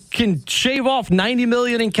can shave off $90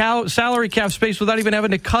 million in salary cap space without even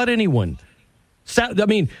having to cut anyone. I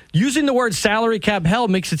mean, using the word salary cap hell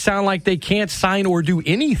makes it sound like they can't sign or do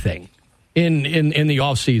anything in the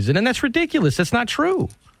offseason, and that's ridiculous. That's not true.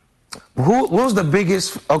 What was the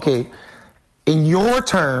biggest, okay, in your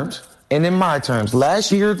terms and in my terms,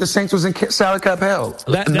 last year the Saints was in salary cap hell.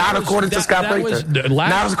 Not according to Scott Payton.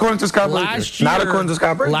 Not according to Scott Payton. Not according to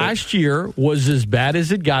Scott Payton. Last year was as bad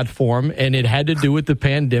as it got for him, and it had to do with the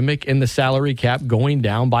pandemic and the salary cap going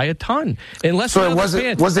down by a ton. So was it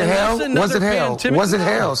hell? Was it hell? Was it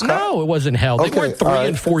hell, Scott? No, it wasn't hell. They went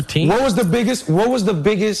 3-14. What was the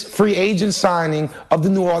biggest free agent signing of the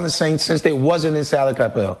New Orleans Saints since they wasn't in salary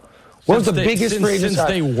cap hell? What was the biggest free agent since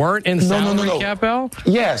they weren't in salary cap hell?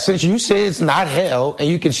 Yeah, since you say it's not hell and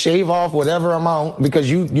you can shave off whatever amount because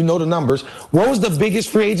you know the numbers. What was the biggest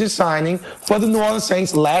free agent signing for the New Orleans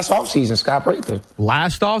Saints last offseason, Scott Payton?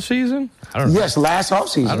 Last offseason? I don't know. Yes, last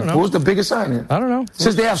offseason. I don't know. What was the biggest signing? I don't know.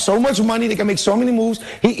 Since they have so much money, they can make so many moves.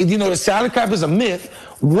 The salary cap is a myth.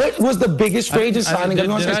 What was the biggest free agent signing?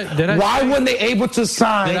 Why weren't they able to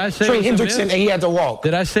sign Trey Hendrickson and he had to walk?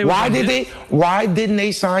 Did I say why didn't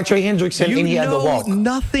they sign Trey Hendrickson and he had to walk?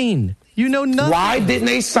 Nothing. You know nothing. Why didn't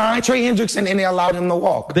they sign Trey Hendrickson and they allowed him to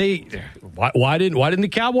walk? Why didn't the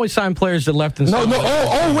Cowboys sign players that left and No.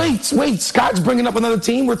 Wait. Scott's bringing up another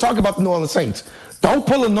team. We're talking about the New Orleans Saints. Don't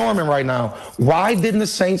pull a Norman right now. Why didn't the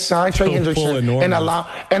Saints sign Trey Hendrickson and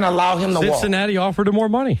allow him to walk? Cincinnati offered him more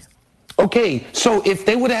money. Okay, so if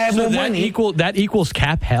they would have had more money, that equals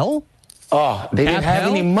cap hell. Oh, they didn't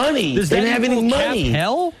have any money. They didn't have any money. Cap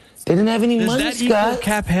hell? They didn't have any money, Scott. Scott. Equal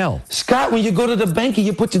cap hell? Scott, when you go to the bank and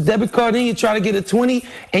you put your debit card in, you try to get a 20,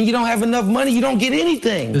 and you don't have enough money, you don't get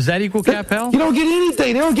anything. Does that equal cap hell? You don't get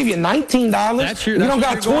anything. They don't give you $19. You don't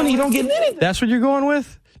got 20. You don't get anything. That's what you're going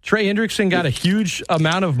with? Trey Hendrickson got a huge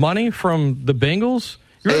amount of money from the Bengals?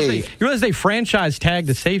 You realize they franchise tagged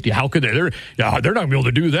the safety. How could they? They're not going to be able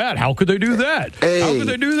to do that. How could they do that? How could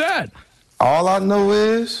they do that? All I know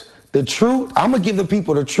is the truth. I'm going to give the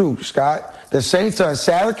people the truth, Scott. The Saints are in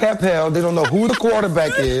salary cap hell. They don't know who the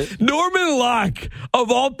quarterback is. Norman Locke,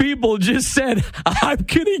 of all people, just said, I'm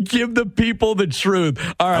going to give the people the truth.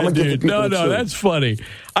 All right, dude. No, that's funny.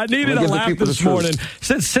 I needed a laugh this morning.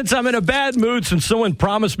 Since I'm in a bad mood, since someone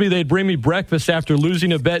promised me they'd bring me breakfast after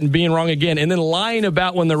losing a bet and being wrong again, and then lying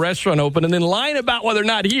about when the restaurant opened, and then lying about why they're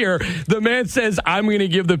not here, the man says, I'm going to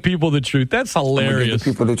give the people the truth. That's hilarious.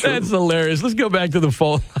 That's hilarious. Let's go back to the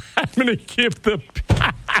phone. I'm going to give the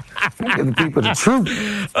people the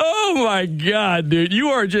truth. Oh my God, dude! You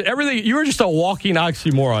are just everything. You are just a walking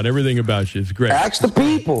oxymoron. Everything about you is great. Ask the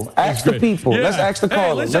people. Ask the people. Yeah. Let's ask the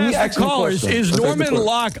callers. Let me ask the callers. Is Norman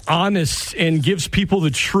Locke honest and gives people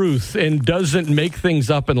the truth and doesn't make things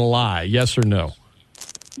up and lie? Yes or no?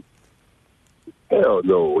 Hell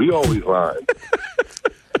no. He always lying.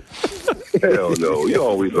 Hell no. He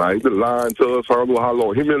always lying. He's been lying to us for how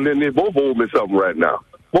long? Him and Lindy both owe me something right now.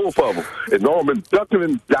 Both of them. And Norman ducking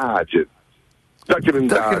and dodging. Ducking and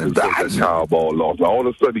dodging since that Cowboy lost. All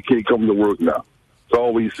of a sudden, he can't come to work now. It's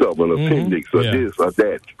always something, an appendix or this or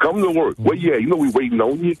that. Come to work. Well, yeah, you know we waiting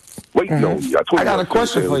on you. Waiting on you. I got a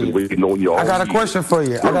question for you. I got a question for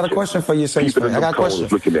you. I got a question for you, Saints fan. I got a question.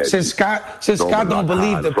 Since Scott don't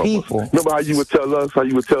believe the people. Remember how you would tell us? How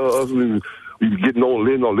you would tell us when we were getting on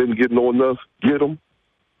Lynn or Lynn getting on us? Get him.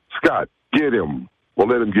 Scott, get him. Well,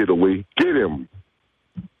 let him get away. Get him.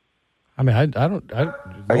 I mean, I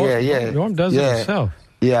don't. Norm does it himself.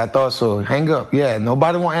 Yeah, I thought so. Hang up. Yeah,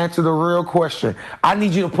 nobody want to answer the real question. I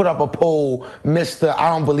need you to put up a poll, Mr. I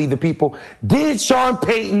don't believe the people. Did Sean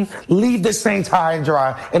Payton leave the Saints high and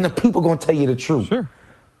dry? And the people going to tell you the truth. Sure.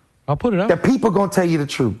 I'll put it up. The people going to tell you the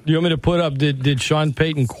truth. You want me to put up, did Sean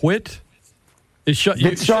Payton quit? Should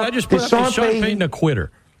I just put up, is Sean Payton a quitter?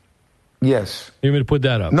 Yes. You want me to put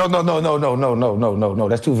that up? No.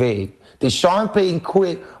 That's too vague. Did Sean Payton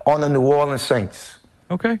quit on the New Orleans Saints?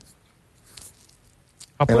 Okay.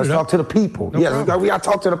 Let's talk to the people. We got to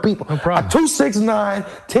talk to the people. No problem.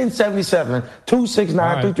 269-1077.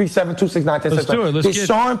 269-337-269-1077. Let's do it. Did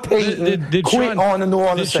Sean Payton quit on the New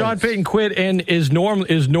Orleans Saints? Did Sean Payton quit, and is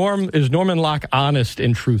Norman Locke honest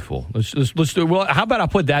and truthful? Let's do it. Well, how about I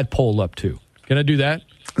put that poll up, too? Can I do that?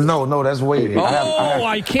 No, that's weighted.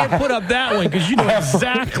 I can't put up that one because you know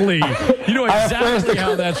exactly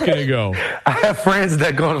how that's going to go. I have friends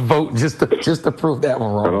that are going to vote just to prove that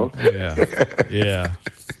one wrong. Yeah.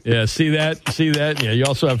 See that? Yeah. You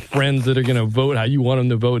also have friends that are going to vote how you want them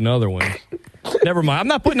to vote in other ones. Never mind. I'm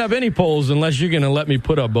not putting up any polls unless you're going to let me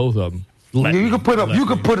put up both of them. You can put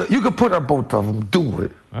up both of them. Do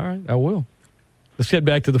it. All right, I will. Let's get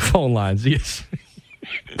back to the phone lines. Yes.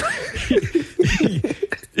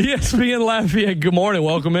 ESPN Lafayette, good morning.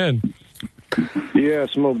 Welcome in. Yeah,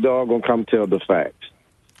 Smoke Dog gonna come tell the facts.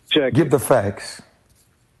 Give the facts.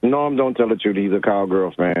 Norm don't tell the truth. He's a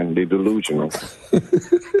Cowgirl fan. They're delusional.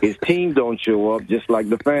 His team don't show up, just like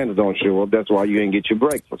the fans don't show up. That's why you ain't get your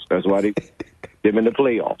breakfast. That's why they're in the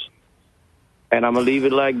playoffs. And I'm gonna leave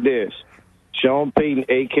it like this: Sean Payton,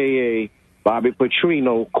 a.k.a. Bobby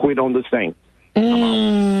Petrino, quit on the Saints.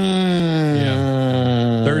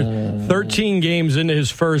 13 games into his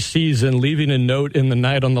first season, leaving a note in the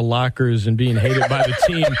night on the lockers and being hated by the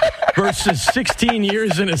team versus 16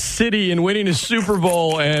 years in a city and winning a Super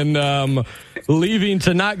Bowl and leaving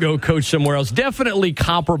to not go coach somewhere else. Definitely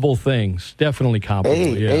comparable things. Definitely comparable.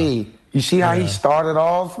 Hey, you see how he started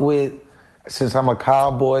off with, since I'm a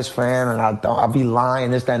Cowboys fan and I'll be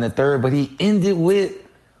lying, this, that, and the third, but he ended with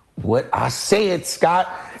what I said,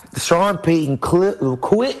 Scott. Sean Payton quit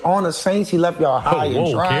on the Saints. He left y'all high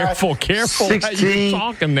and dry. Careful. 16, how you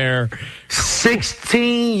talking there?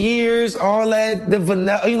 16 years, all that, the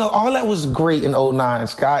vanilla, all that was great in 09,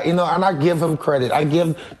 Scott. And I give him credit. I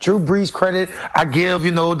give Drew Brees credit. I give,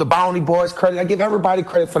 the Bounty Boys credit. I give everybody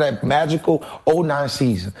credit for that magical 09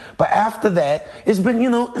 season. But after that, it's been,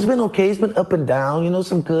 it's been okay. It's been up and down,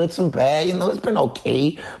 some good, some bad, it's been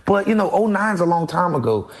okay. But, 09's a long time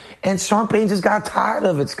ago. And Sean Payton just got tired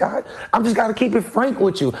of it, Scott. I'm just got to keep it frank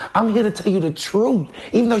with you. I'm here to tell you the truth,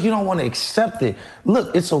 even though you don't want to accept it.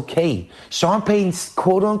 Look, it's okay. Sean Payton,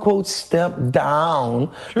 quote unquote, stepped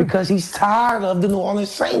down because he's tired of the New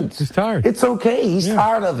Orleans Saints. He's tired. It's okay. He's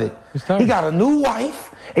tired of it. He's tired. He got a new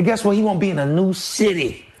wife, and guess what? He won't be in a new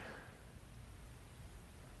city.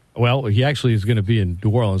 Well, he actually is going to be in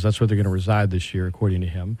New Orleans. That's where they're going to reside this year, according to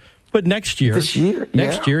him. But next year,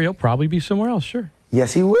 he'll probably be somewhere else, sure.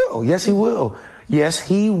 Yes, he will. Yes, he will. Yes,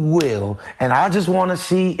 he will. And I just want to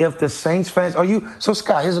see if the Saints fans So,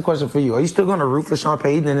 Scott, here's a question for you. Are you still going to root for Sean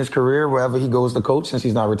Payton in his career wherever he goes to coach since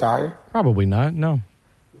he's not retired? Probably not, no.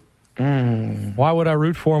 Why would I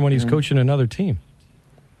root for him when he's coaching another team?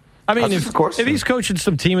 I mean, if he's coaching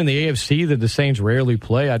some team in the AFC that the Saints rarely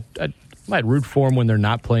play, I might root for him when they're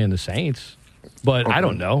not playing the Saints. But I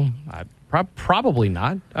don't know. Probably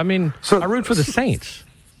not. I mean, I root for the Saints.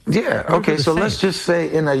 Yeah, okay, so let's just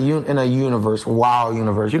say in a universe, wild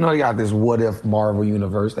universe. You got this what if Marvel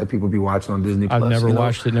universe that people be watching on Disney Plus. I've never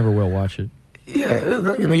watched it, never will watch it.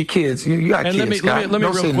 Yeah, your kids, you got and kids, Scott. Let me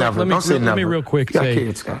real quick say,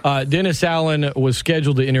 kids, Dennis Allen was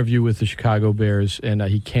scheduled to interview with the Chicago Bears, and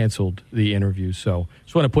he canceled the interview. So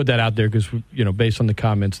just want to put that out there because, based on the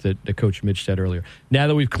comments that Coach Mitch said earlier. Now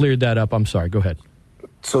that we've cleared that up, I'm sorry, go ahead.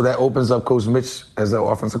 So that opens up Coach Mitch as the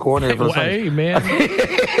offensive coordinator. Hey, man.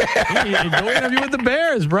 Go interview with the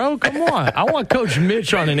Bears, bro. Come on. I want Coach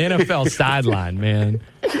Mitch on an NFL sideline, man.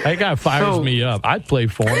 That guy fires me up. I'd play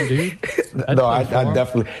for him, dude. I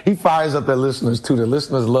definitely. He fires up the listeners, too. The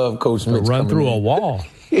listeners love Coach Mitch. Run through a wall.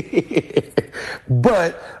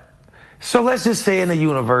 But, so let's just say in the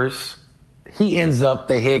universe, he ends up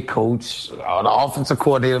the head coach, the offensive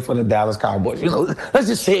coordinator for the Dallas Cowboys. Let's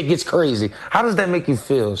just say it gets crazy. How does that make you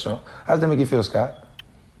feel, Sean? How does that make you feel, Scott?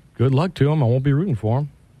 Good luck to him. I won't be rooting for him.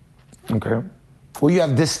 Okay. Will you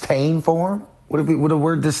have disdain for him? Would the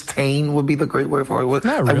word disdain would be the great word for it?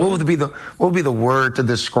 Not really. What would be the word to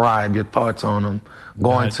describe your thoughts on him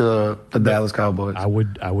going to the Dallas Cowboys? I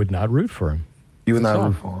would not root for him. You would not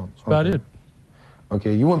root for him. That's about it.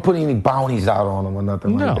 Okay, you wouldn't put any bounties out on him or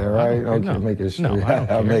nothing like that, right? Okay, no. Make it sure. No, I don't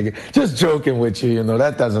I'll make it. Just joking with you,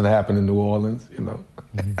 that doesn't happen in New Orleans,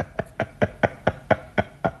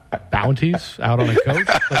 Bounties out on a coach?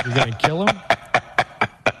 Like you're going to kill him?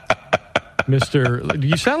 Mr.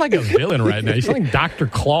 You sound like a villain right now. You sound like Dr.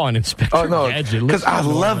 Claw and Inspector Gadget. Because I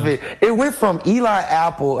love it. It went from Eli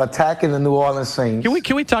Apple attacking the New Orleans Saints.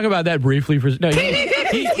 Can we talk about that briefly? No,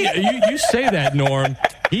 you say that, Norm.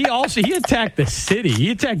 He attacked the city.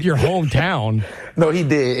 He attacked your hometown. No, he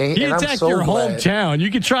did. He attacked your hometown.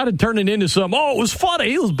 You could try to turn it into some, it was funny.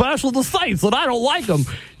 He was bashing the Saints, and I don't like him.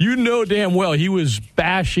 You know damn well he was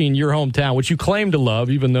bashing your hometown, which you claim to love,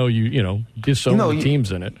 even though you disown the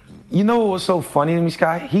teams in it. You know what was so funny to me,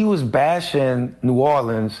 Sky? He was bashing New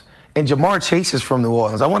Orleans, and Jamar Chase is from New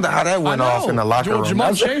Orleans. I wonder how that went off in the locker room.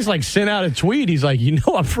 Jamar Chase sent out a tweet. He's like,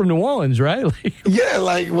 I'm from New Orleans, right? Yeah,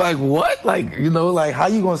 like what? Like how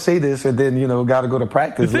you gonna say this and then got to go to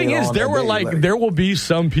practice? The thing is, there will be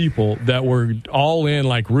some people that were all in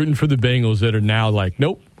rooting for the Bengals that are now like,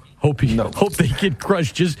 nope. Hope they get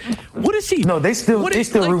crushed. Just what is he? No, they still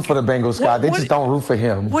root for the Bengals, Scott. They just don't root for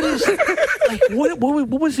him. What is what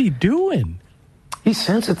was he doing? He's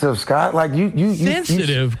sensitive, Scott.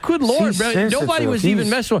 Sensitive. Good Lord, bro. Nobody was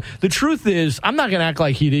even messing with him. The truth is, I'm not going to act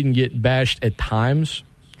like he didn't get bashed at times.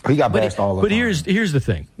 He got bashed all the time. But here's the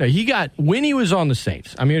thing. Now, when he was on the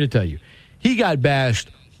Saints, I'm here to tell you, he got bashed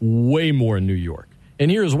way more in New York. And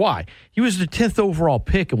here's why. He was the 10th overall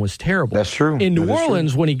pick and was terrible. That's true. In New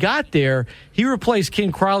Orleans, when he got there, he replaced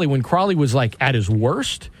Ken Crawley when Crawley was at his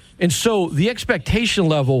worst. And so the expectation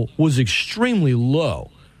level was extremely low.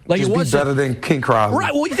 It was better than King Crawley.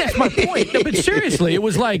 Right. Well, that's my point. No, but seriously, it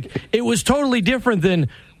was totally different than,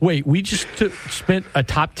 we just spent a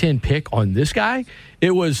top 10 pick on this guy.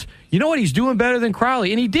 It was, you know what, he's doing better than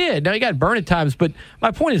Crawley. And he did. Now, he got burned at times. But my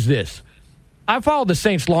point is this. I followed the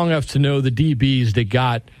Saints long enough to know the DBs that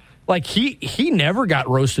got, he never got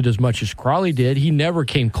roasted as much as Crawley did. He never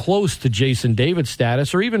came close to Jason David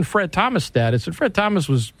status or even Fred Thomas status. And Fred Thomas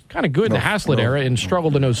was kind of good in the Haslett era and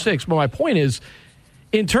struggled in 06. But my point is,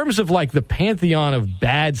 in terms of the pantheon of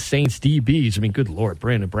bad Saints DBs, good Lord,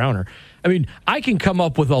 Brandon Browner. I can come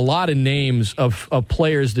up with a lot of names of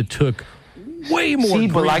players that took way more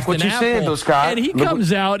grief but like what than you Apple, said, though, Scott. And he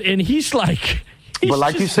comes out and he's like, but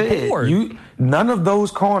like you said, none of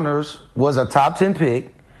those corners was a top 10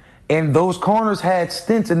 pick, and those corners had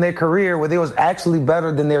stints in their career where they was actually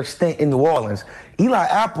better than their stint in New Orleans. Eli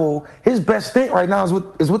Apple, his best stint right now is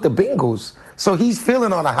with the Bengals. So he's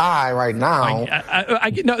feeling on a high right now.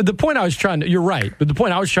 No, the point I was you're right, but the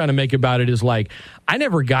point I was trying to make about it is I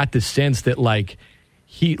never got the sense that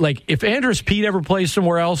if Andrus Peat ever plays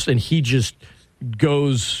somewhere else and he just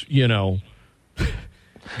goes,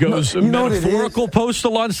 metaphorical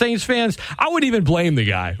postal on Saints fans, I wouldn't even blame the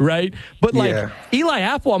guy, right? But Eli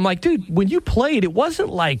Apple, I'm like, dude, when you played, it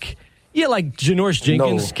wasn't Janoris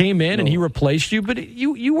Jenkins came in and he replaced you, but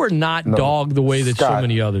you were not dogged the way that Scott, so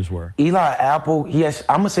many others were. Eli Apple, yes,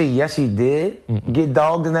 I'm going to say yes, he did get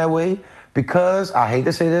dogged in that way because, I hate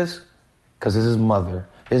to say this, because it's his mother.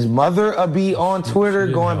 His mother will be on Twitter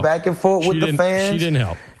going back and forth with the fans. She didn't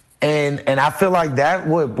help. And I feel like that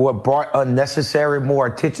what brought unnecessary more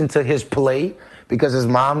attention to his play because his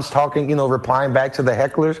mom's talking, replying back to the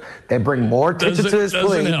hecklers that bring more attention to his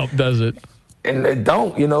play. Doesn't help, does it? And it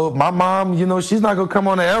don't, my mom, she's not going to come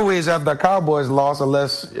on the airways after the Cowboys loss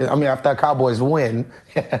after the Cowboys win.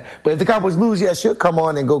 But if the Cowboys lose, she'll come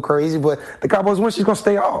on and go crazy. But the Cowboys win, she's going to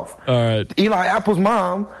stay off. All right. Eli Apple's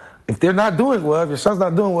mom, if they're not doing well, if your son's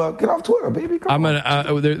not doing well, get off Twitter, baby. Come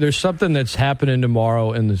on. There's something that's happening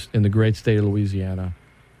tomorrow in the great state of Louisiana.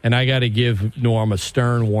 And I got to give Norm a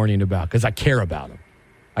stern warning about because I care about him.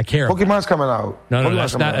 Pokemon's coming out. No,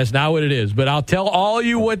 that's not what it is. But I'll tell all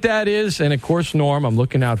you what that is. And, of course, Norm, I'm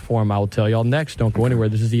looking out for him. I will tell y'all next. Don't go anywhere.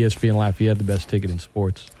 This is ESPN Lafayette, the best ticket in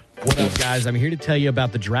sports. What up, guys? I'm here to tell you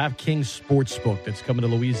about the DraftKings Sportsbook that's coming to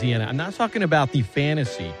Louisiana. I'm not talking about the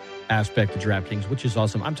fantasy aspect of DraftKings, which is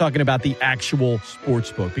awesome. I'm talking about the actual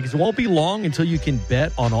sportsbook because it won't be long until you can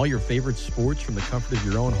bet on all your favorite sports from the comfort of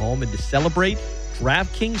your own home. And to celebrate,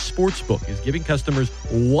 DraftKings Sportsbook is giving customers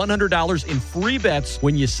 $100 in free bets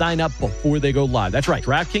when you sign up before they go live. That's right.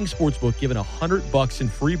 DraftKings Sportsbook giving $100 in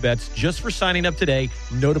free bets just for signing up today.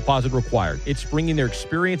 No deposit required. It's bringing their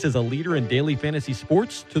experience as a leader in daily fantasy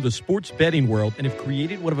sports to the sports betting world and have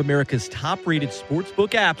created one of America's top-rated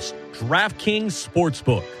sportsbook apps, DraftKings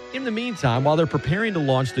Sportsbook. In the meantime, while they're preparing to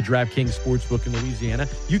launch the DraftKings Sportsbook in Louisiana,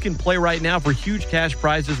 you can play right now for huge cash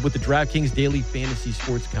prizes with the DraftKings Daily Fantasy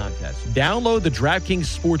Sports Contest. Download the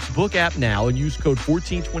DraftKings Sportsbook app now and use code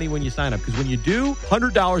 1420 when you sign up. Because when you do,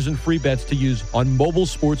 $100 in free bets to use on mobile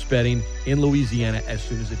sports betting in Louisiana as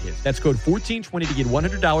soon as it hits. That's code 1420 to get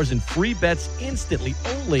 $100 in free bets instantly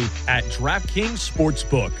only at DraftKings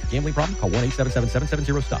Sportsbook. Gambling problem? Call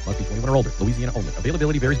 1-877-770-STOP. Must be 21 or older. Louisiana only.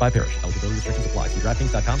 Availability varies by pair. cherish. Eligibility restrictions apply. See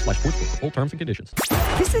DraftKings.com/sportsbook for full terms and conditions.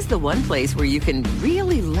 This is the one place where you can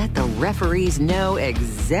really let the referees know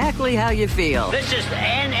exactly how you feel. This is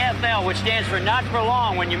NFL, which stands for not for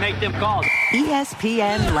long when you make them calls.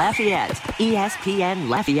 ESPN Lafayette,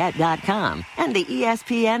 ESPNLafayette.com, and the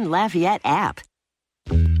ESPN Lafayette app.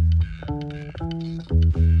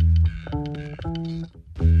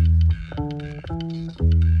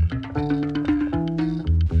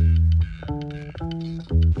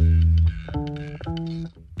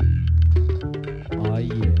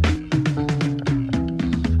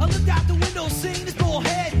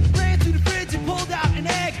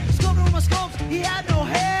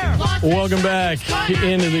 Welcome back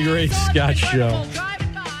into the Great Scott Show.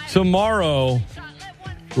 Tomorrow,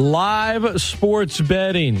 live sports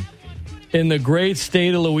betting in the great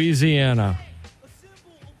state of Louisiana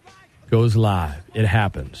goes live. It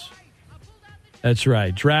happens. That's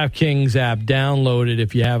right. DraftKings app, download it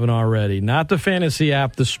if you haven't already. Not the fantasy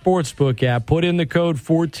app, the sportsbook app. Put in the code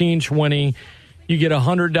 1420. You get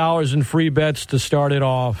 $100 in free bets to start it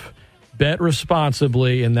off. Bet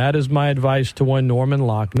responsibly, and that is my advice to one Norman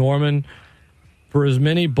Locke. Norman, for as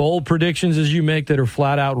many bold predictions as you make that are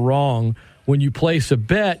flat out wrong, when you place a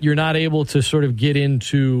bet, you're not able to sort of get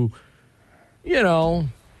into,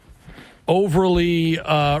 overly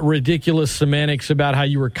ridiculous semantics about how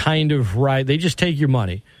you were kind of right. They just take your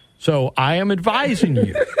money. So I am advising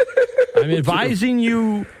you. I'm advising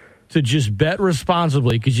you to just bet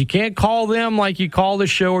responsibly, because you can't call them like you call the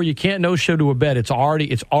show, or you can't no show to a bet. It's already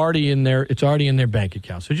in their bank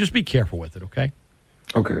account. So just be careful with it, okay?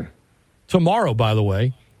 Okay. Tomorrow, by the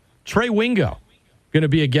way, Trey Wingo going to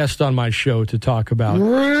be a guest on my show to talk about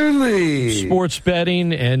sports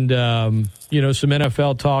betting and some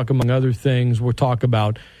NFL talk, among other things. We'll talk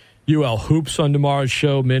about UL hoops on tomorrow's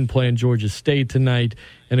show. Men playing Georgia State tonight,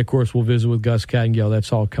 and of course we'll visit with Gus Cattengale.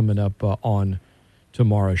 That's all coming up on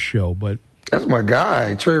tomorrow's show. But that's my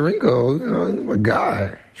guy, Trey Wingo. My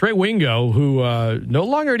guy, Trey Wingo, who no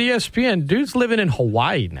longer at ESPN. Dude's living in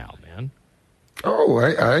Hawaii now, man. Oh,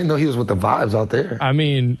 I didn't know he was with the vibes out there. I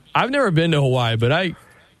mean, I've never been to Hawaii, but it'd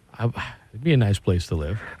be a nice place to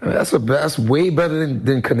live. I mean, that's way better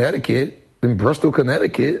than Connecticut, than Bristol,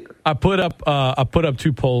 Connecticut. I put up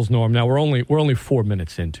 2 polls, Norm. Now we're only 4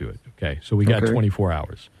 minutes into it. Okay, so we got 24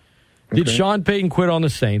 hours. Did Sean Payton quit on the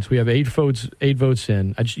Saints? We have 8 votes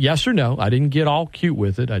in. Yes or no? I didn't get all cute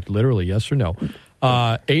with it. I literally yes or no.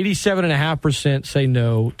 87.5% say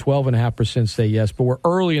no. 12.5% say yes. But we're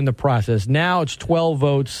early in the process. Now it's 12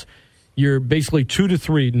 votes. You're basically 2 to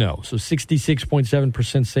 3 no. So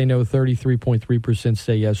 66.7% say no. 33.3%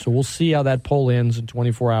 say yes. So we'll see how that poll ends in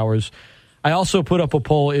 24 hours. I also put up a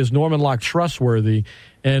poll: is Norman Locke trustworthy?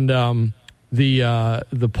 And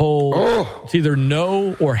the poll, it's either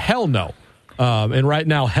no or hell no. And right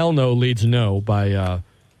now, hell no leads no by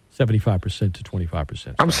 75% to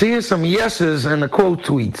 25%. I'm seeing some yeses in the quote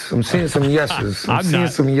tweets. I'm seeing some yeses. I'm seeing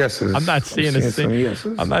some yeses. I'm not seeing some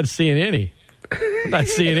yeses. I'm not seeing any. I'm not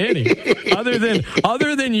seeing any.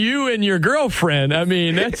 Other than you and your girlfriend. I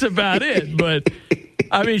mean, that's about it. But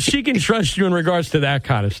I mean, she can trust you in regards to that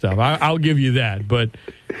kind of stuff. I'll give you that. But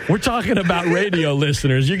we're talking about radio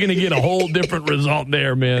listeners. You're going to get a whole different result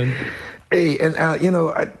there, man. Hey, and I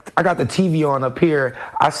got the TV on up here.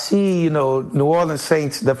 I see, New Orleans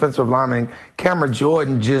Saints defensive lineman Cameron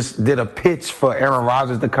Jordan just did a pitch for Aaron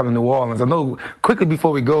Rodgers to come to New Orleans. I know, quickly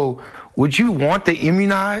before we go, would you want the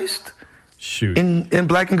immunized? Shoot. In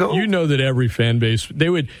black and gold? You know that every fan base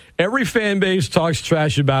talks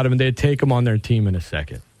trash about him, and they'd take him on their team in a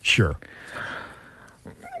second. Sure.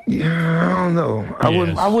 Yeah, I don't know.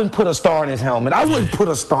 I wouldn't put a star in his helmet. I wouldn't put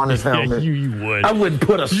a star in his helmet. You would. I wouldn't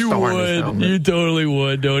put a star in his helmet. You totally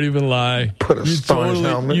would. Don't even lie. Put a star in his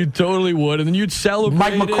helmet. You totally would. And then you'd celebrate.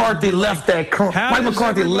 Mike McCarthy left that. Mike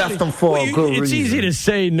McCarthy left him for a good reason. It's easy to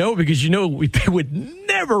say no because they would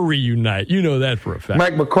never reunite. You know that for a fact.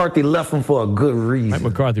 Mike McCarthy left him for a good reason. Mike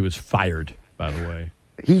McCarthy was fired, by the way.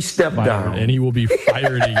 He stepped down. And he will be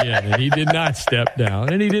fired again. And he did not step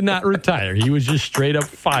down. And he did not retire. He was just straight up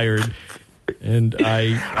fired. And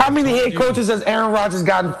how many head coaches has Aaron Rodgers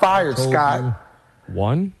gotten fired, Scott?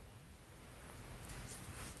 One.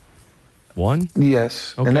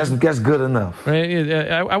 Yes, okay. And that's good enough.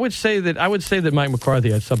 I would say that Mike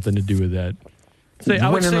McCarthy had something to do with that.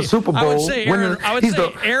 Winning the Super Bowl. I would say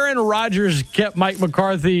Aaron Rodgers kept Mike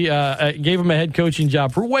McCarthy, gave him a head coaching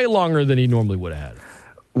job for way longer than he normally would have had.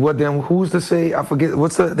 Well, then who's to say? I forget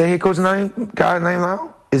what's the head coach name? Guy's name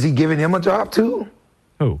now? Is he giving him a job too?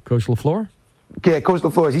 Who? Coach LaFleur? Yeah, Coach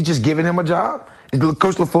LaFleur. Is he just giving him a job? Is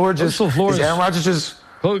Coach LaFleur just? Is Aaron Rodgers just?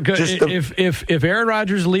 Well, if Aaron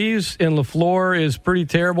Rodgers leaves and LaFleur is pretty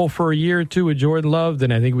terrible for a year or two with Jordan Love,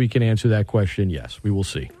 then I think we can answer that question. Yes, we will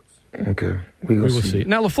see. Okay, we will see.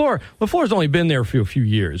 Now LaFleur's only been there for a few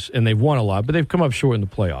years and they've won a lot, but they've come up short in the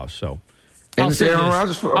playoffs. So I'll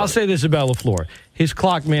say this about LaFleur: his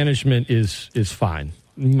clock management is fine.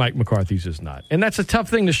 Mike McCarthy's is not. And that's a tough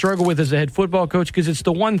thing to struggle with as a head football coach because it's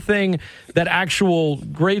the one thing that actual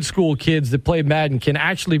grade school kids that play Madden can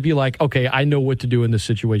actually be like, okay, I know what to do in this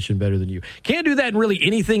situation better than you. Can't do that in really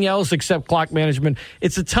anything else except clock management.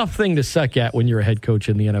 It's a tough thing to suck at when you're a head coach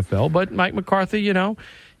in the NFL. But Mike McCarthy,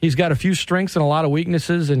 he's got a few strengths and a lot of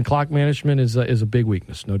weaknesses, and clock management is a big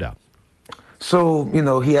weakness, no doubt. So,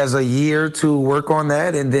 he has a year to work on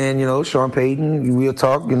that, and then, Sean Payton, we'll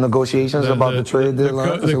talk in negotiations about the trade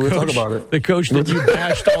deadline. So we'll talk about it. The coach that you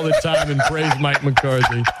bashed all the time and praised Mike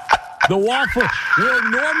McCarthy. The Waffle.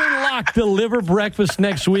 Will Norman Locke deliver breakfast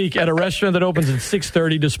next week at a restaurant that opens at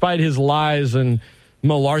 6:30, despite his lies and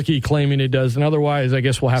malarkey claiming it does? And otherwise, I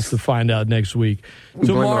guess we'll have to find out next week.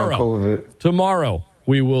 Tomorrow,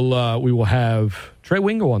 we will have Trey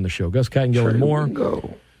Wingo on the show. Gus Cottongill and more.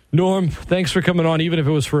 Wingo. Norm, thanks for coming on, even if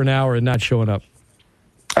it was for an hour and not showing up.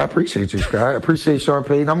 I appreciate you, Scott. I appreciate Sean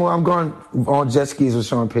Payton. I'm going on jet skis with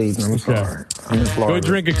Sean Payton. I'm sorry. I'm in Florida. Go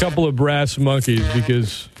drink a couple of brass monkeys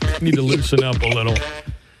because you need to loosen up a little.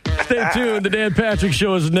 Stay tuned. The Dan Patrick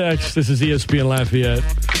Show is next. This is ESPN Lafayette.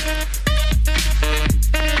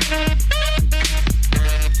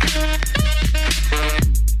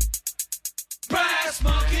 Brass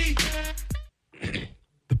monkey.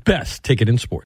 The best ticket in sports.